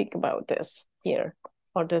cannot speak about this here,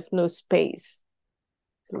 or there's no space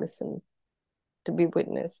to listen, to be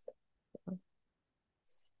witnessed.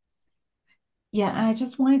 Yeah, and I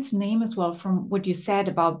just wanted to name as well from what you said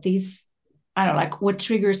about this, I don't know, like what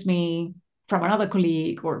triggers me from another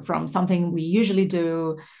colleague or from something we usually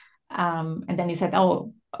do. And then you said,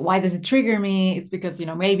 oh, why does it trigger me? It's because,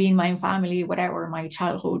 maybe in my family, whatever, my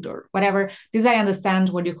childhood or whatever. This I understand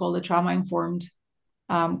what you call the trauma-informed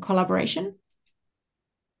collaboration,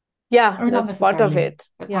 Yeah, or not that's part of necessarily, it.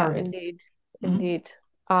 but Yeah, part of it. indeed. Mhm. Indeed.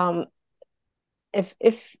 Um,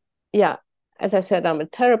 if yeah, as I said, I'm a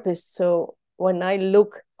therapist, so when I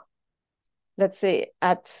look, let's say,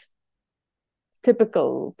 at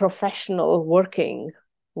typical professional working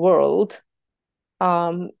world,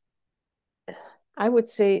 I would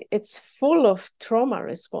say it's full of trauma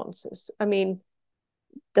responses. I mean,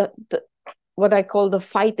 the what I call the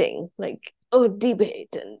fighting, like, oh,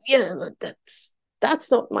 debate, and yeah, but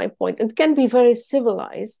that's not my point. It can be very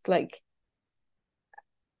civilized, like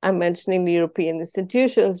I'm mentioning the European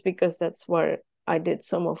institutions because that's where I did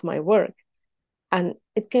some of my work. And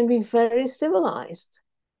it can be very civilized.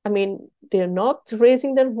 I mean, they're not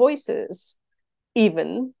raising their voices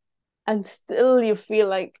even, and still you feel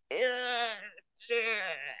like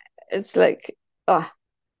it's like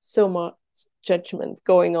so much judgment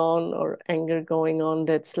going on or anger going on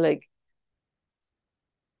that's like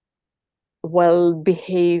well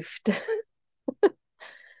behaved.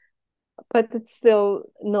 But it's still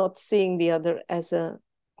not seeing the other as a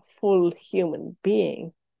full human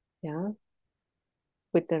being, yeah,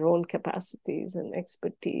 with their own capacities and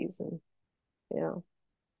expertise. And yeah,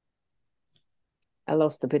 I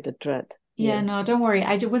lost a bit of thread Yeah, here. no, don't worry.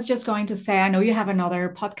 I was just going to say, I know you have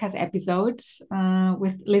another podcast episode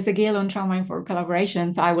with Lisa Gill on Trauma Informed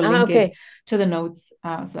Collaboration. So I will link it Okay. to the notes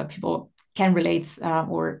so that people can relate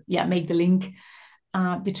or, yeah, make the link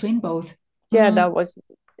between both. Yeah, that was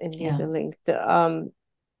indeed Yeah. the link.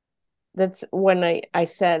 That's when I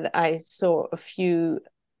said I saw a few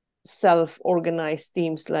self-organized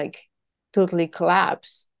teams like totally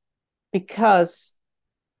collapse because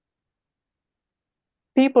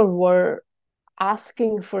people were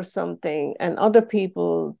asking for something and other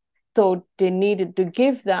people thought they needed to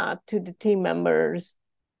give that to the team members,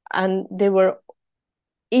 and they were,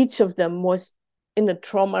 each of them was in a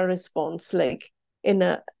trauma response, like in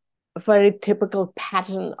a very typical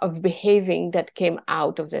pattern of behaving that came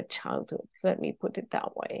out of their childhood, let me put it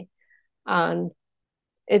that way. And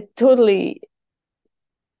it totally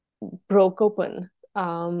broke open,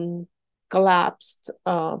 collapsed,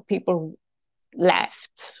 people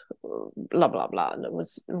left, blah blah blah. And it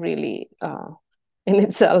was really in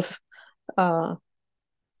itself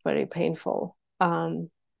very painful. And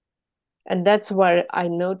that's where I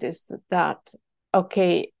noticed that,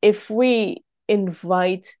 okay, if we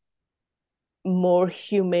invite more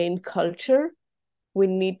humane culture, we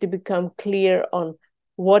need to become clear on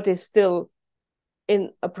what is still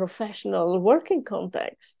in a professional working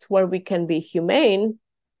context where we can be humane,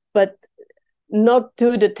 but not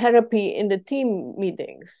do the therapy in the team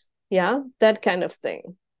meetings. Yeah, that kind of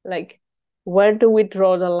thing. Like, where do we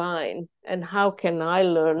draw the line? And how can I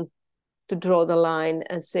learn to draw the line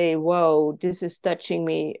and say, whoa, this is touching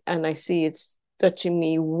me. And I see it's touching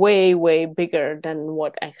me way, way bigger than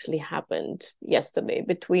what actually happened yesterday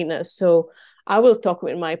between us. So I will talk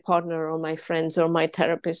with my partner or my friends or my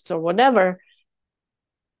therapist or whatever.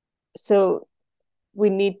 So we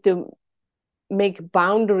need to make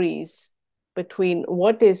boundaries between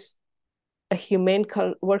what is a humane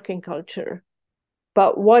working culture,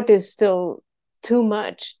 but what is still too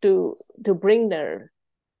much to bring there.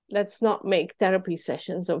 Let's not make therapy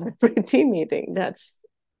sessions of every team meeting.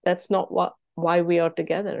 That's not why we are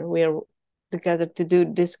together. We are together to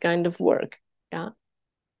do this kind of work. Yeah.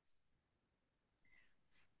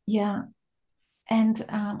 Yeah. And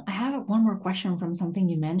I have one more question from something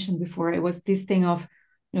you mentioned before. It was this thing of,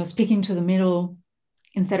 speaking to the middle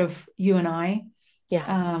instead of you and I,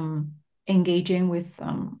 Yeah. engaging with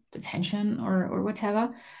the tension or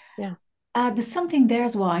whatever. Yeah. There's something there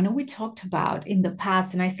as well. I know we talked about in the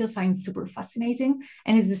past, and I still find super fascinating.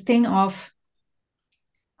 And it's this thing of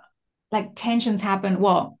like tensions happen.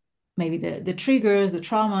 Well, maybe the triggers, the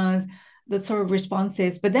traumas, the sort of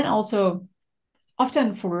responses, but then also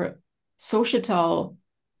often for societal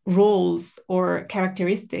roles or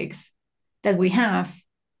characteristics that we have.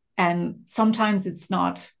 And sometimes it's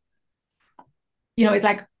not, it's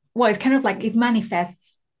like, well, it's kind of like it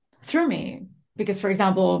manifests through me. Because, for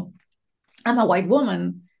example, I'm a white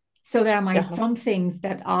woman. So there might Uh-huh. some things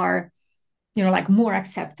that are, like more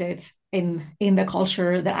accepted in the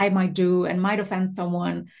culture that I might do and might offend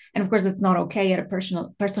someone. And of course, it's not okay at a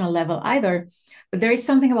personal level either. But there is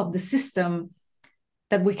something about the system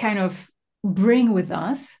that we kind of bring with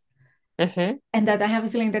us. Mm-hmm. And that I have a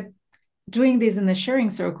feeling that doing this in the sharing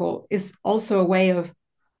circle is also a way of,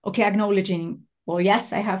 okay, acknowledging, well,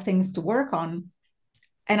 yes, I have things to work on.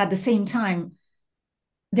 And at the same time,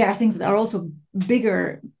 there are things that are also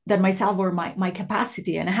bigger than myself or my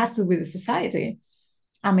capacity, and it has to do with the society.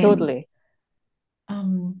 I mean, Totally.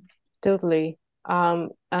 um, Totally.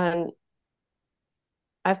 And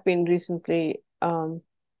I've been recently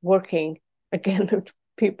working again with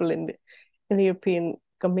people in the European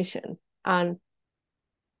Commission, and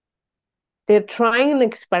they're trying an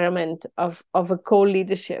experiment of a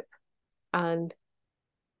co-leadership, and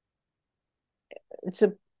it's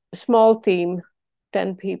a small team,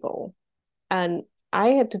 10 people. And I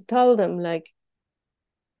had to tell them, like,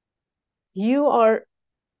 you are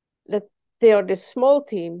that they are this small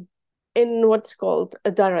team in what's called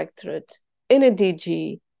a directorate, in a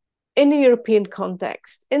DG, in a European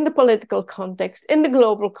context, in the political context, in the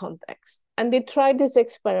global context. And they tried this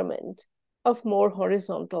experiment of more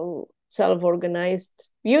horizontal,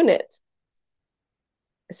 self-organized unit.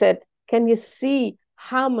 Said, can you see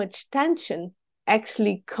how much tension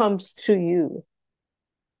actually comes through you?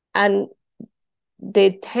 And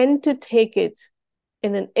they tend to take it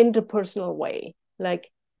in an interpersonal way.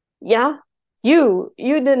 Like, yeah, you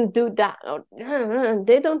didn't do that.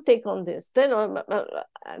 They don't take on this. They don't,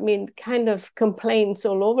 I mean, kind of complaints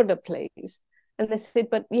all over the place. And I said,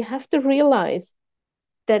 but you have to realize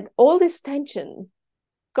that all this tension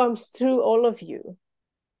comes through all of you.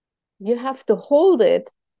 You have to hold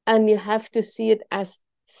it, and you have to see it as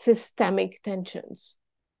systemic tensions.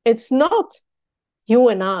 It's not you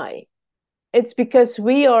and I. It's because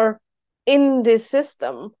we are in this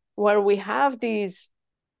system where we have these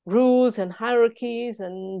rules and hierarchies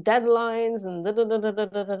and deadlines and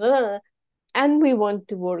and we want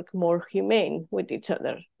to work more humane with each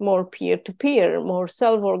other, more peer-to-peer, more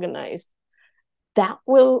self-organized. That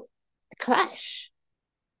will clash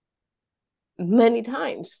many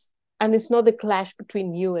times. And it's not a clash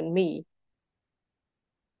between you and me.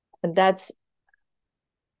 And that's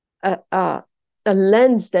a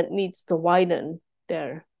lens that needs to widen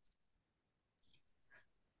there.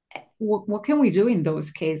 What can we do in those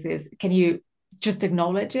cases? Can you just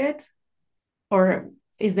acknowledge it? Or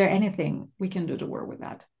is there anything we can do to work with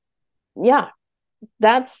that? Yeah,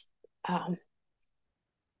 that's, how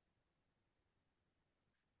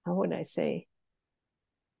would I say?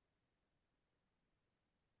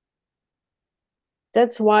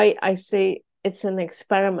 That's why I say it's an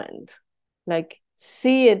experiment. Like,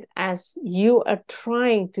 see it as you are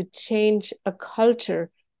trying to change a culture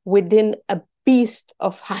within a beast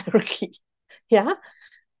of hierarchy. Yeah,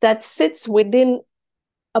 that sits within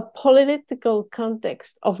a political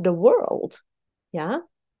context of the world. Yeah.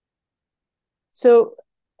 So,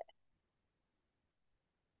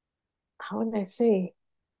 how would I say?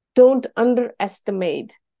 Don't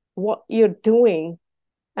underestimate what you're doing,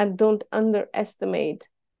 and don't underestimate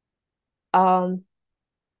the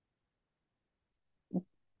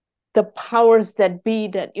powers that be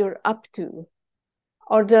that you're up to,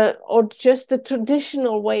 or just the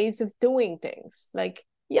traditional ways of doing things. Like,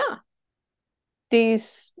 yeah,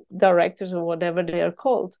 these directors or whatever they are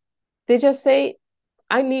called, they just say,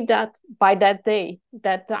 I need that by that day,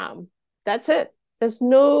 that time. That's it. There's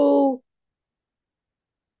no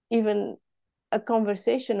even a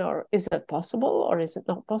conversation, or is that possible, or is it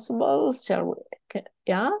not possible? Shall we?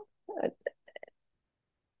 Yeah,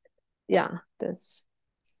 yeah. That's,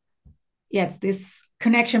 Yeah, it's this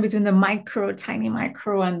connection between the micro, tiny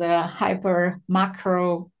micro, and the hyper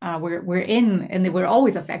macro. We're in, and we're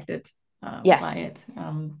always affected by yes, it, we're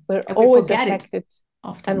and we always forget it affected,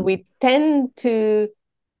 and often. we tend to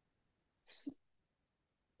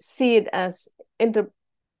see it as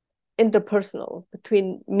interpersonal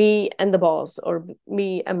between me and the boss, or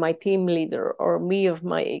me and my team leader, or me of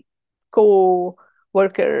my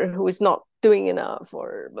co-worker who is not doing enough,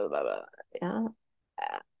 or blah blah blah. Yeah,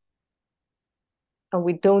 and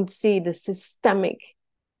we don't see the systemic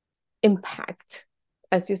impact,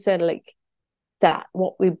 as you said, like that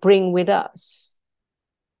what we bring with us.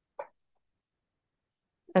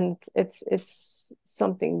 And it's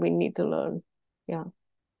something we need to learn, yeah,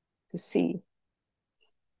 to see.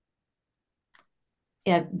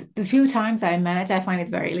 Yeah, the few times I manage, I find it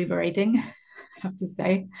very liberating. I have to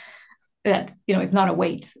say that it's not a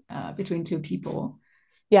weight between two people.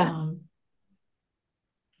 Yeah.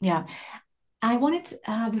 Yeah, I wanted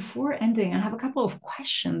before ending, I have a couple of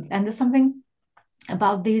questions, and there's something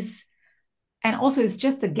about this, and also it's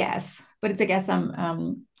just a guess, but it's a guess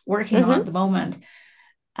I'm working on Mm-hmm. at the moment.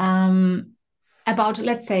 Um, about,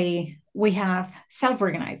 let's say, we have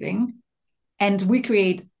self-organizing, and we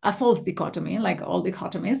create a false dichotomy, like all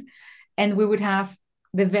dichotomies, and we would have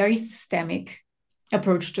the very systemic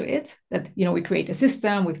approach to it, that we create a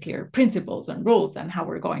system with clear principles and rules and how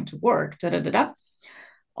we're going to work, da da da da,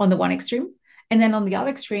 on the one extreme. And then on the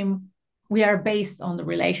other extreme, we are based on the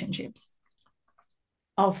relationships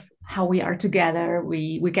of how we are together.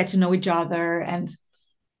 We get to know each other, and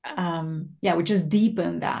yeah, we just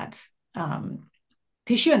deepen that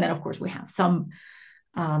tissue. And then, of course, we have some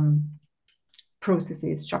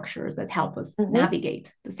processes, structures that help us Mm-hmm.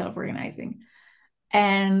 navigate the self-organizing.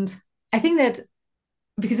 And I think that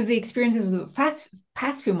because of the experiences of the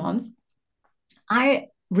past few months, I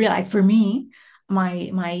realized for me,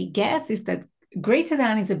 my guess is that greater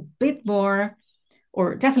than is a bit more,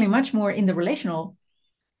 or definitely much more in the relational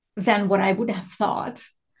than what I would have thought.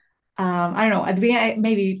 I don't know. At the beginning,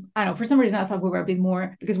 maybe, I don't know, for some reason I thought we were a bit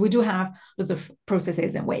more, because we do have lots of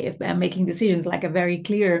processes and way of making decisions, like a very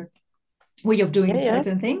clear way of doing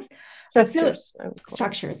certain things, but still Structures,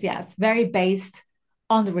 structures, yes, very based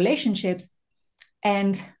on the relationships.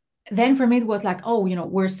 And then for me, it was like, oh,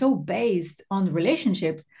 we're so based on the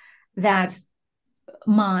relationships that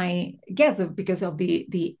my guess of, because of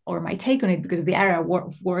the or my take on it, because of the area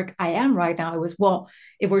of work I am right now, it was, well,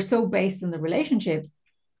 if we're so based on the relationships,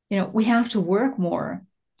 we have to work more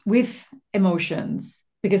with emotions,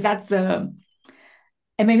 because that's the,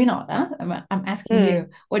 and maybe not, huh? I'm asking you,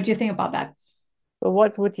 what do you think about that? But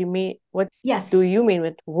what would you mean? What do Yes. you mean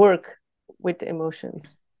with work with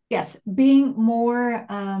emotions? Yes, being more,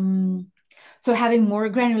 so having more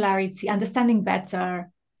granularity, understanding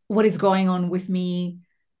better what is going on with me,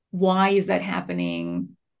 why is that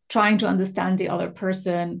happening, trying to understand the other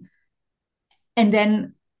person, and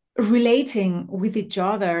then relating with each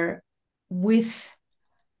other with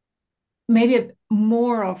maybe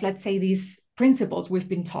more of, let's say, these principles we've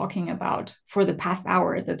been talking about for the past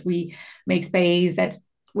hour, that we make space, that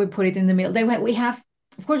we put it in the middle. We have,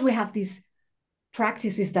 of course, we have these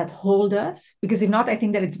practices that hold us, because if not, I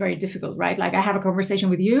think that it's very difficult, right? Like, I have a conversation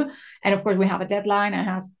with you, and of course we have a deadline, I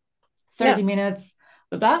have 30 minutes,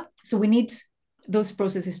 blah blah, so we need those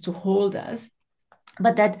processes to hold us.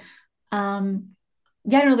 But that,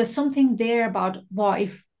 there's something there about, well,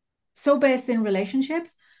 if so based in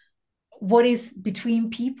relationships, what is between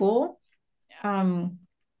people, um,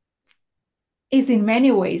 is in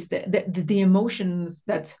many ways the emotions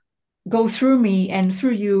that go through me and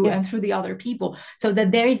through you and through the other people, so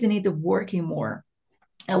that there is a need of working more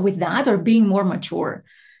with that, or being more mature,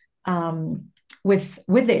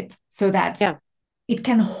 with it, so that it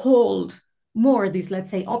can hold more this, let's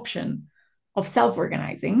say, option of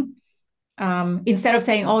self-organizing, instead of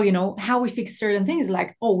saying, oh, how we fix certain things,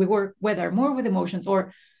 like, oh, we work whether more with emotions,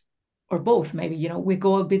 or both, maybe, we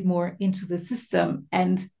go a bit more into the system,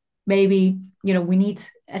 and maybe, we need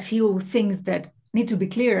a few things that need to be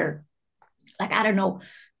clearer, like, I don't know.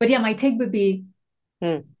 But yeah, my take would be,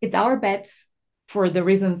 it's our bet, for the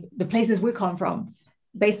reasons, the places we come from,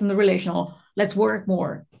 based on the relational, let's work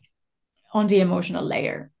more on the emotional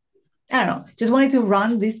layer. I don't know, just wanted to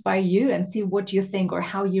run this by you and see what you think, or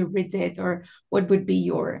how you read it, or what would be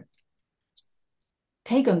your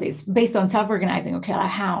take on this, based on self-organizing. Okay,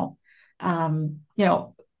 like how,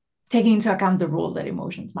 taking into account the role that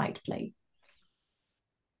emotions might play.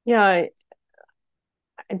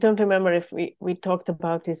 I don't remember if we talked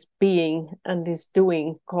about this being and this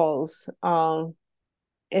doing calls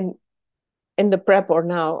in the prep or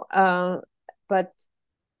now, but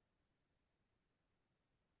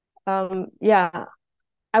I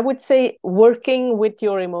would say working with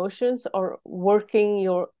your emotions, or working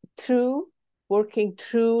through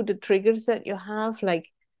the triggers that you have, like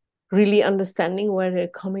really understanding where they're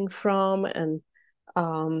coming from. And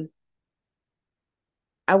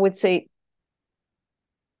I would say,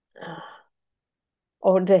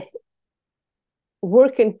 or the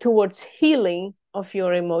working towards healing of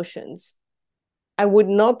your emotions, I would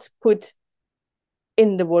not put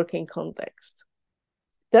in the working context.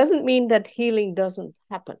 Doesn't mean that healing doesn't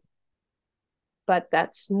happen, but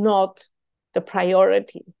that's not the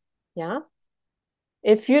priority. Yeah.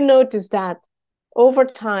 If you notice that over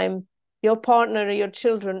time, your partner, your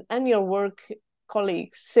children, and your work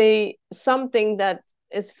colleagues say something that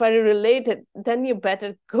is very related, then you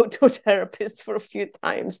better go to a therapist for a few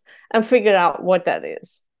times and figure out what that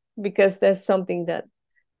is, because there's something that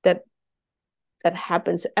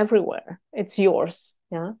happens everywhere. It's yours.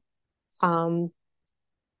 Yeah.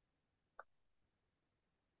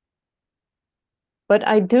 But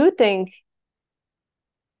I do think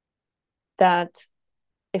that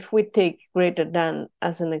if we take greater than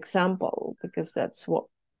as an example, because that's what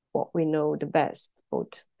we know the best,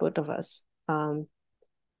 both of us,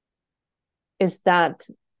 is that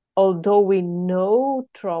although we know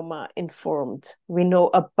we know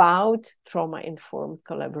about trauma informed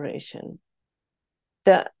collaboration,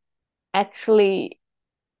 the actually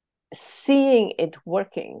seeing it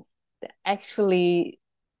working, the actually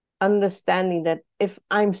understanding that if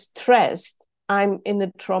I'm stressed, I'm in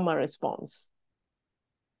a trauma response.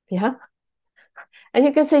 Yeah. And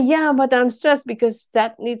you can say, yeah, but I'm stressed because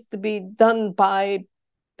that needs to be done by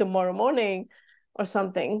tomorrow morning or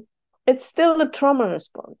something. It's still a trauma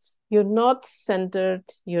response. You're not centered,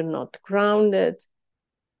 you're not grounded.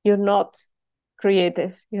 you're not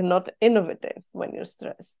creative, you're not innovative when you're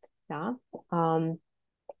stressed. Yeah.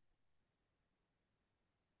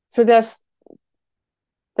 So there's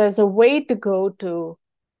a way to go to,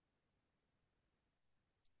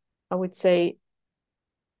 I would say,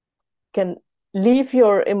 can leave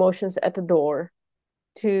your emotions at the door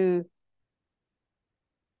to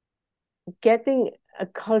getting a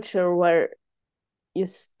culture where you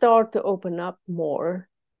start to open up more,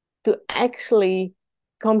 to actually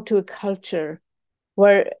come to a culture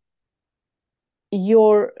where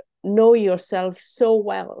you know yourself so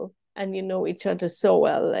well and you know each other so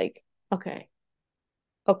well, like, okay,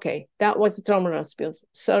 that was a trauma response.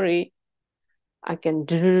 Sorry, I can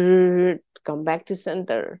come back to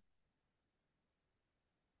center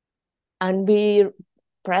and be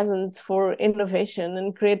present for innovation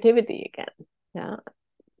and creativity again. Yeah,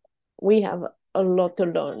 we have a lot to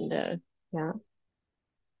learn there. Yeah,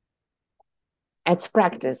 it's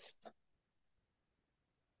practice.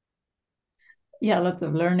 Yeah, lots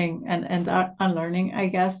of learning and unlearning, I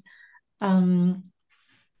guess. Um,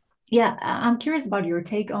 yeah, I'm curious about your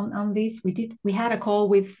take on this. We had a call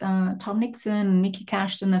with Tom Nixon and Mickey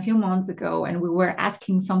Cashton a few months ago, and we were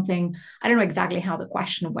asking something. I don't know exactly how the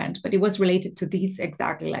question went, but it was related to these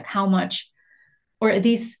exactly, like how much, or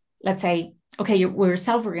these, let's say, okay, we're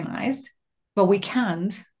self-organized, but we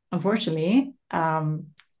can't, unfortunately,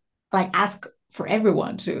 like ask for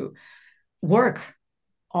everyone to work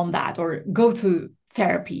on that or go through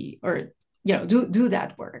therapy or do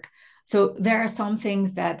that work. So there are some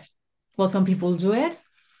things that, well, some people do it,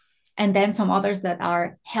 and then some others that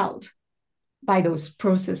are held by those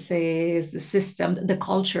processes, the system, the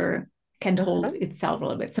culture can hold itself a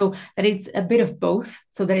little bit. So that it's a bit of both.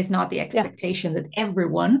 So that it's not the expectation that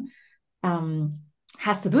everyone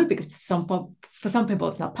has to do it, because for some people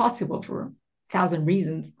it's not possible for 1,000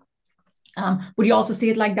 reasons. Would you also see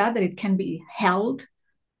it like that it can be held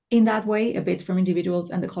in that way a bit from individuals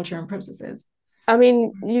and the culture and processes? I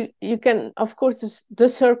mean, you can, of course, the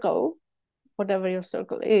circle, whatever your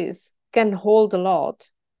circle is, can hold a lot.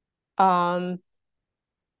 But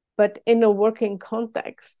in a working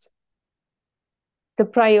context, the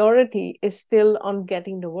priority is still on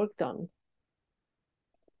getting the work done.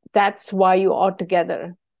 That's why you are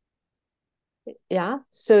together. Yeah.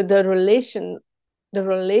 So the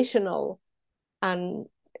relational, and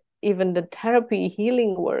even the therapy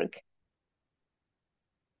healing work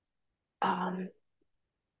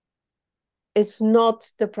is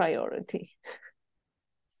not the priority.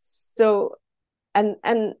 So, and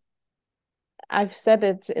I've said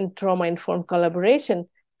it in trauma informed collaboration,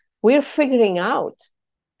 we're figuring out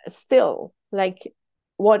still, like,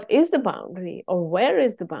 what is the boundary or where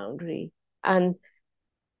is the boundary, and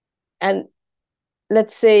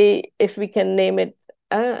let's say, if we can name it,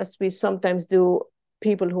 as we sometimes do,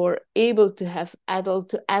 people who are able to have adult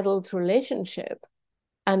to adult relationship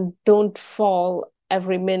and don't fall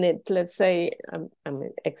every minute, let's say, I'm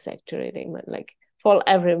exaggerating, but like fall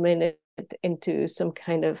every minute into some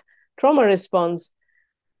kind of trauma response.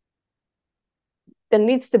 There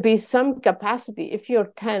needs to be some capacity. If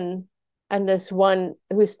you're 10 and there's one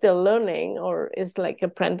who is still learning or is like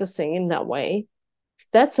apprenticing in that way,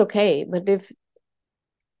 that's okay. But if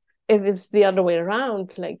it's the other way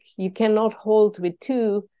around, like, you cannot hold with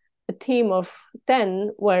a team of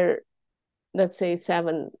 10 where, let's say,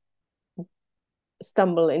 7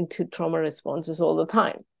 stumble into trauma responses all the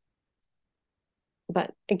time.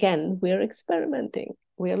 But again, we're experimenting,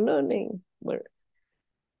 we're learning,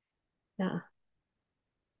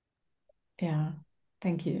 yeah.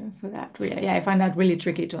 Thank you for that. Yeah, I find that really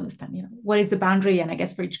tricky to understand, what is the boundary, and I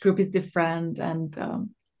guess for each group is different. And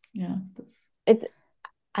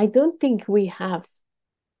I don't think we have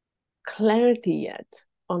clarity yet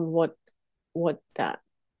on what that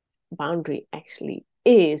boundary actually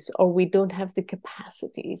is, or we don't have the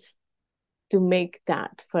capacities to make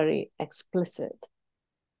that very explicit.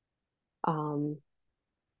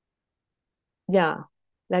 Yeah,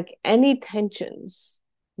 like any tensions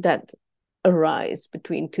that arise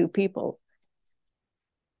between two people,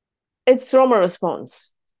 it's trauma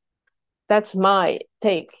response. That's my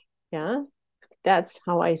take. Yeah, that's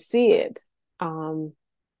how I see it. And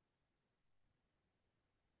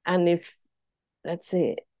if, let's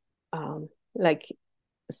say, like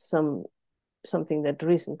something that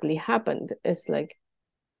recently happened is like,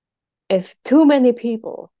 if too many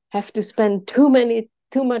people have to spend too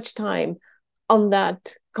much time on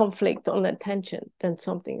that conflict, on that tension, then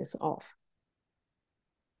something is off.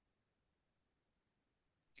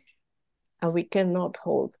 And we cannot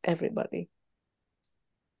hold everybody.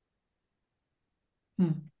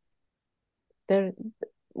 There,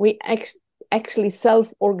 actually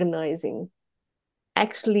self-organizing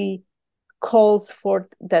actually calls for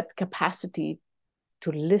that capacity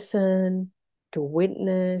to listen, to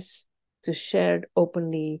witness, to share it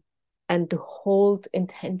openly, and to hold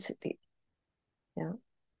intensity. Yeah.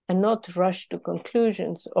 And not rush to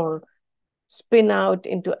conclusions or spin out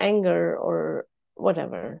into anger or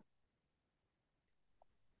whatever.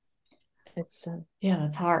 It's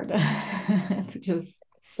that's hard to just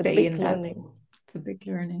stay in that. It's a big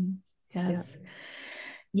learning. Yes.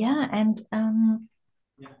 Yeah, and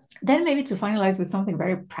then maybe to finalize with something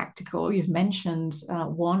very practical, you've mentioned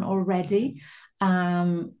one already,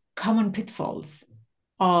 common pitfalls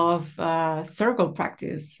of circle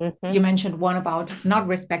practice. You mentioned one about not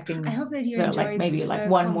respecting. I hope that you enjoyed maybe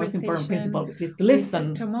one most important principle, which is to listen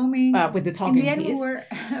with the talking in the end, piece. We were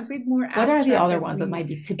a bit more what are the other ones that might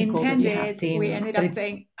be typical that you have seen? We ended up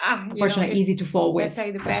saying, unfortunately, easy to fall with,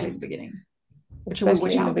 especially in the beginning. Which we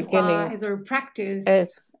wish out beginning is our practice,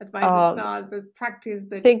 advice of thought, but practice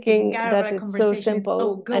that thinking that it's so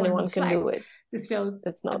simple, anyone can do it. This feels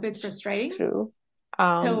a bit frustrating. True.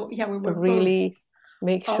 So yeah, we were really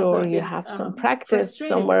make sure you have some practice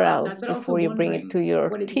somewhere else before you bring it to your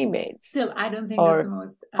teammates. Still, I don't think or that's the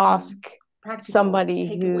most ask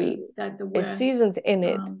somebody who is seasoned in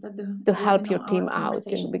it to help your team out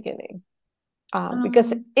in the beginning.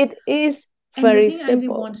 Because it is very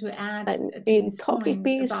simple. I want to add in talking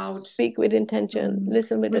piece, speak with intention,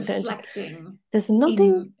 listen with attention. There's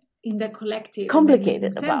nothing in the collective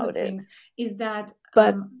complicated about it. Is that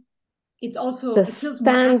but it's also the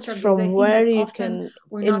stance from where you can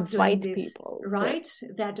invite people, right?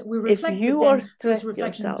 That we reflect, if you are stressed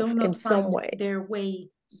yourself in some way, their way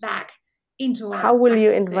back into how will you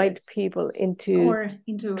invite people into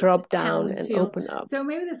drop down and open up? So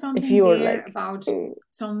maybe there's something if you're there about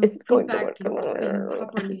some feedback loops being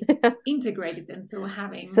properly integrated, and so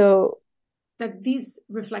having that these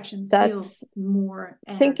reflections feel more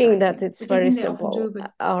thinking that it's very simple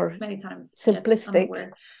or many times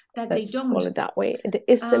simplistic. Let's call it that way. It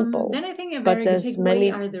is simple, then I think but there's many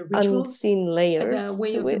unseen layers as a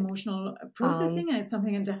way to of it. Emotional processing, and it's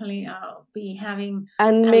something I'll definitely be having.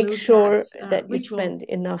 And make sure that you spend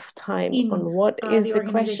enough time on what is the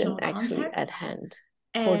question actually at hand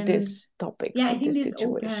for this topic, for this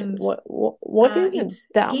situation. What is it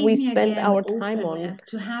that we spend our time on?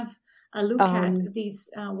 To have a look at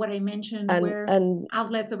these, what I mentioned, where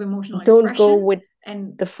outlets of emotional don't expression, go with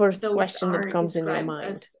and the first question that comes in your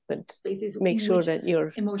mind, but make sure that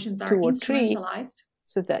you're emotions are 2 or 3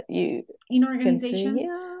 so that you in can say,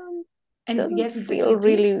 and doesn't feel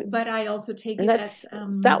really. But I also take it as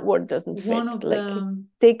that word doesn't fit.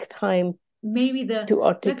 Take time maybe to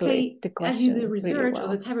articulate the question. As you do research, really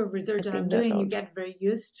well. or the type of research that I'm doing, you get very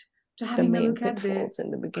used to having a look at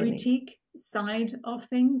the critique side of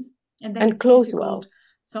things, and then it's close difficult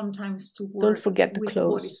sometimes to work. Don't forget to with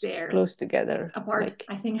close what is there close together. Apart,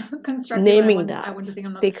 I think constructive. Naming that. I want to think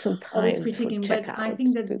I'm not take some time always critiquing, but I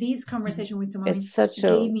think that these conversations with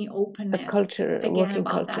Tomomi gave me openness, a culture, a working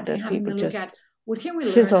culture that people just what can we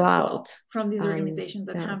fizzle learn out from these organizations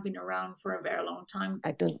that have been around for a very long time.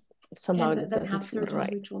 I don't somehow and that have certain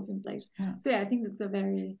right. rituals in place. So I think that's a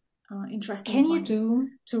very interesting. Can you do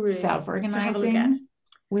self-organizing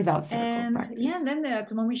without circle practice? And then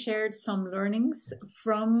Tomomi shared some learnings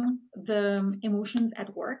from the emotions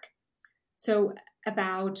at work. So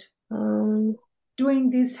about doing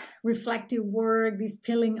this reflective work, this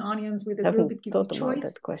peeling onions with a group, it gives you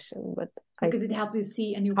choice. That question, but because it helps you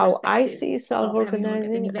see a new how perspective. I see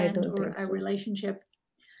self-organizing, an event I don't or think a so. relationship.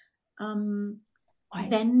 Why?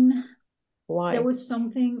 Then why? There was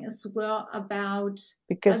something as well about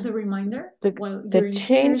because as a reminder the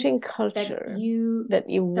changing culture that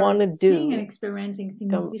you want to do, seeing and experiencing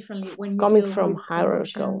things differently when you coming deal from with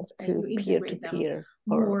hierarchical to peer to peer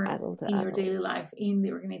or adult to in adult. your daily life, in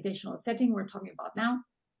the organizational setting we're talking about now.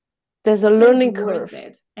 There's a learning curve,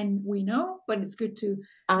 and we know, but it's good to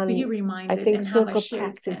be reminded. I think and circle have a shared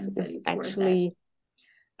practice sense is actually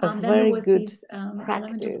a then very there was good this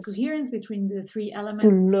practice element of coherence between the 3 elements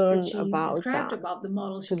to learn that she described about the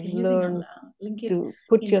model she's learn link it to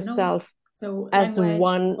put yourself as language,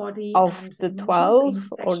 one body, of the 12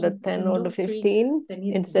 or the 10 or the 15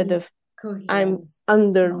 instead of I'm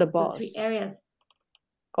under the boss. The 3 areas.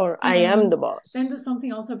 Or I am the boss. Then there's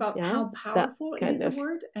something also about how powerful is the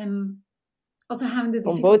word, and also having the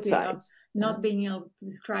difficulty both of sides. not being able to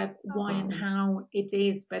describe why and how it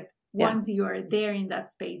is, but once you are there in that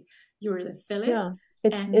space, you're the feel it.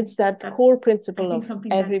 It's that core principle of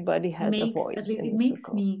everybody has a voice. At least it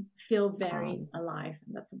makes me feel very alive,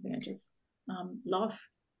 and that's something I just love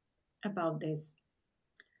about this.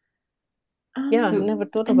 I never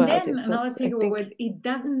thought about it. And then another takeaway was it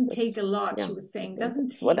doesn't take a lot, she was saying, doesn't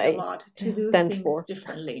take a lot to do things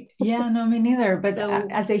differently. Yeah, no, me neither. But so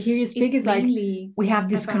as I hear you speak, it's like we have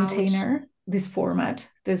this container, this format,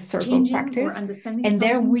 this circle practice, and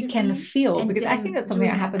there we can feel, because I think that's something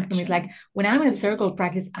that happens to me. It's like when I'm in circle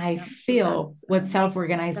practice, I feel what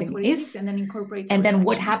self-organizing is, and then incorporate, and then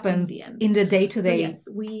what happens in the day-to-day.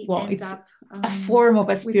 So yes, well, it's a form of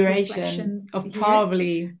aspiration of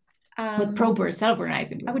probably with proper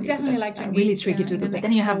self-organizing. I would definitely like to really tricky to do, but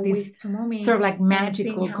then you have this sort of like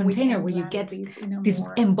magical container where you get this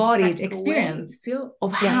embodied experience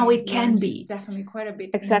of how it can be. Definitely quite a bit.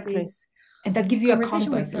 Exactly. And that gives you a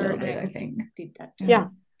compass a little bit, I think. Yeah.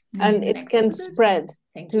 And it can spread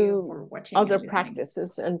to other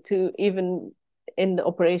practices and to even in the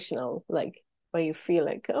operational, like where you feel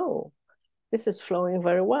like, oh, this is flowing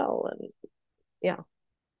very well. And yeah,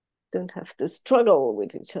 don't have to struggle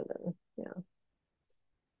with each other. Yeah.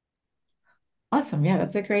 Awesome. Yeah,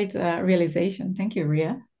 that's a great realization. Thank you,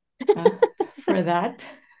 Ria, for that.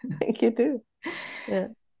 Thank you too. Yeah.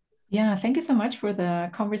 Yeah, thank you so much for the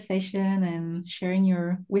conversation and sharing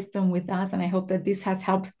your wisdom with us. And I hope that this has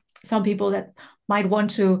helped some people that might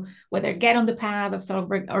want to whether get on the path of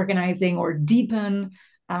self-organizing or deepen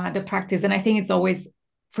the practice. And I think it's always,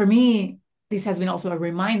 for me, this has been also a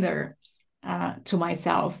reminder to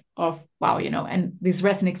myself of, wow, and this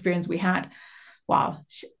recent experience we had, wow,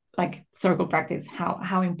 like circle practice,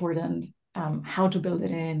 how important, how to build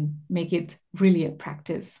it in, make it really a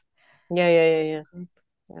practice. Yeah.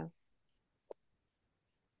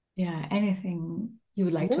 Yeah, anything you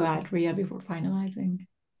would like to add, Ria, before finalizing?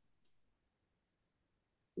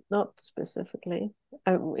 Not specifically.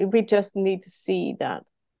 We just need to see that,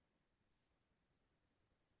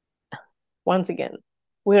 once again,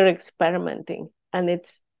 we're experimenting, and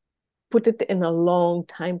it's put it in a long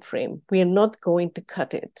time frame. We are not going to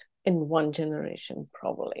cut it in one generation,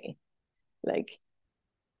 probably. Like,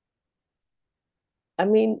 I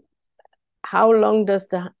mean, how long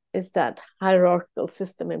is that hierarchical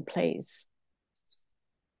system in place?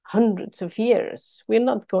 Hundreds of years. We're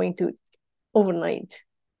not going to overnight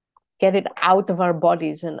get it out of our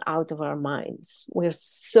bodies and out of our minds. It's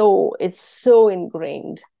so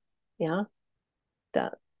ingrained, yeah,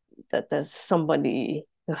 that there's somebody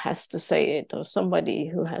who has to say it, or somebody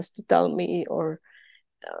who has to tell me, or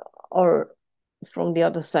from the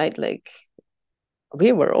other side, like,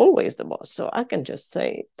 we were always the boss, so I can just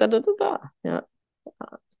say da da da da. Yeah,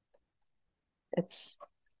 it's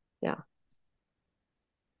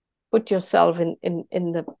put yourself in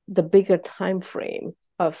the bigger time frame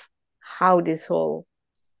of how this whole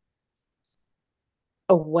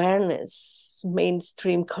awareness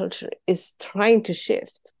mainstream culture is trying to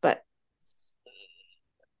shift. But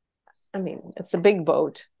I mean, it's a big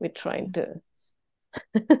boat. We're trying to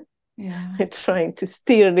we're trying to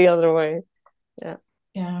steer the other way.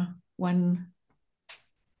 Yeah, one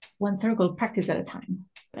circle practice at a time.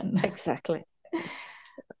 Exactly.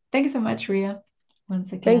 Thank you so much, Ria.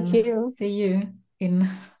 Once again, thank you. See you in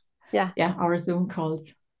our Zoom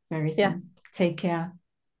calls very soon. Take care.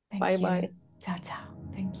 Thank you. Bye. Ciao, ciao.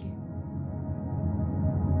 Thank you.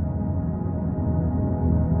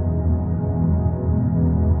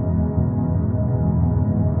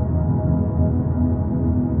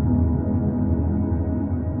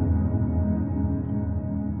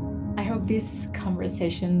 I hope this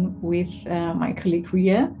conversation with my colleague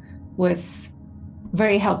Ria was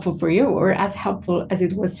very helpful for you, or as helpful as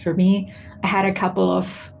it was for me. I had a couple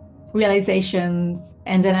of realizations,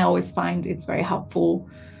 and then I always find it's very helpful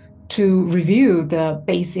to review the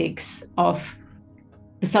basics of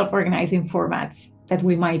the self-organizing formats that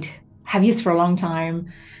we might have used for a long time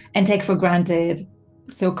and take for granted.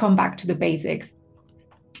 So come back to the basics,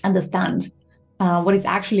 understand what is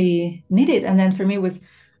actually needed. And then for me, it was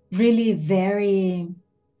really very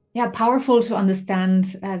powerful to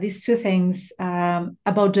understand these two things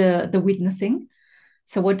about the witnessing.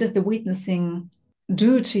 So what does the witnessing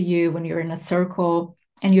do to you when you're in a circle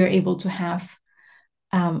and you're able to have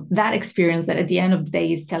that experience that at the end of the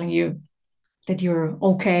day is telling you that you're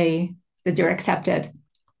okay, that you're accepted,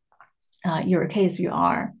 you're okay as you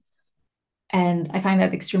are. And I find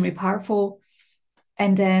that extremely powerful.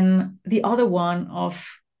 And then the other one of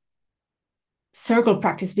circle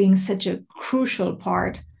practice being such a crucial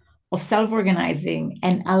part of self-organizing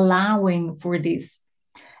and allowing for this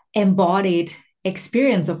embodied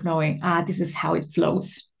experience of knowing, this is how it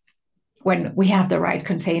flows when we have the right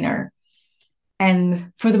container.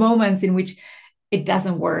 And for the moments in which it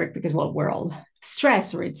doesn't work because, well, we're all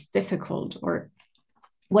stressed or it's difficult or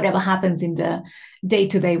whatever happens in the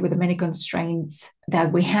day-to-day with the many constraints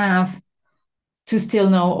that we have, to still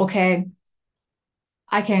know, okay,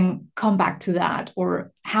 I can come back to that,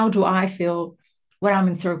 or how do I feel when I'm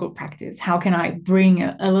in circle practice? How can I bring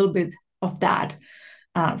a little bit of that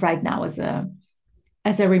right now as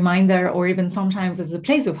a reminder, or even sometimes as a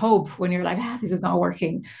place of hope when you're like, this is not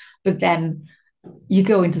working. But then you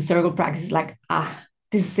go into circle practice like,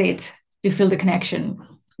 this is it. You feel the connection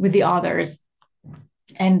with the others.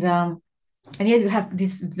 And yet you have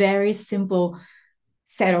this very simple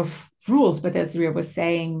set of rules, but as Ria was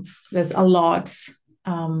saying, there's a lot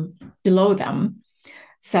below them.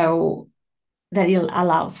 So that it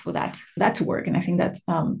allows for that to work. And I think that,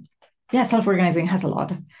 self-organizing has a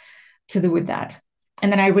lot to do with that.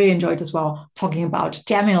 And then I really enjoyed as well talking about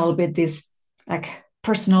jamming a little bit this like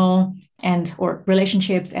personal or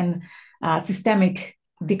relationships and systemic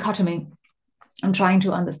dichotomy. I'm trying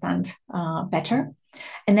to understand better.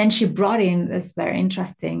 And then she brought in this very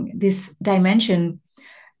interesting, this dimension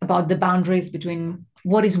about the boundaries between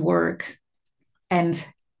what is work and,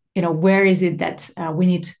 where is it that we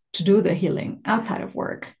need to do the healing outside of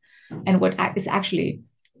work. And what is actually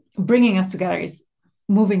bringing us together is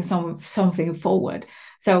moving something forward.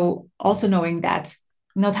 So also knowing that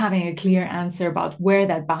not having a clear answer about where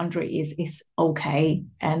that boundary is okay,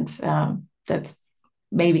 and that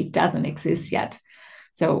maybe it doesn't exist yet.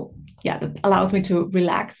 So that allows me to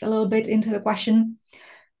relax a little bit into the question.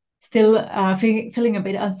 Still feeling a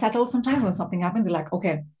bit unsettled sometimes when something happens. You're like,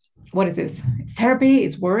 okay, what is this? It's therapy,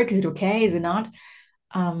 it's work, is it okay, is it not?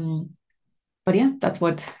 But that's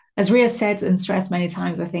what, as Ria said and stressed many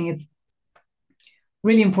times, I think it's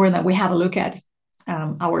really important that we have a look at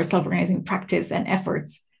our self-organizing practice and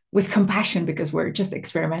efforts with compassion, because we're just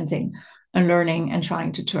experimenting and learning and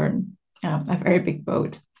trying to turn a very big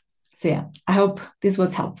boat. So I hope this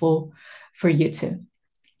was helpful for you too.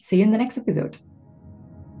 See you in the next episode.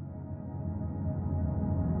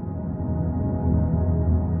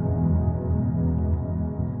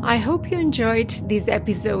 I hope you enjoyed this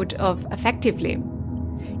episode of Affectively.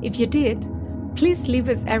 If you did, please leave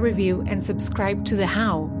us a review and subscribe to The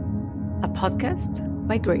How, a podcast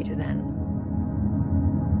by Greater Than.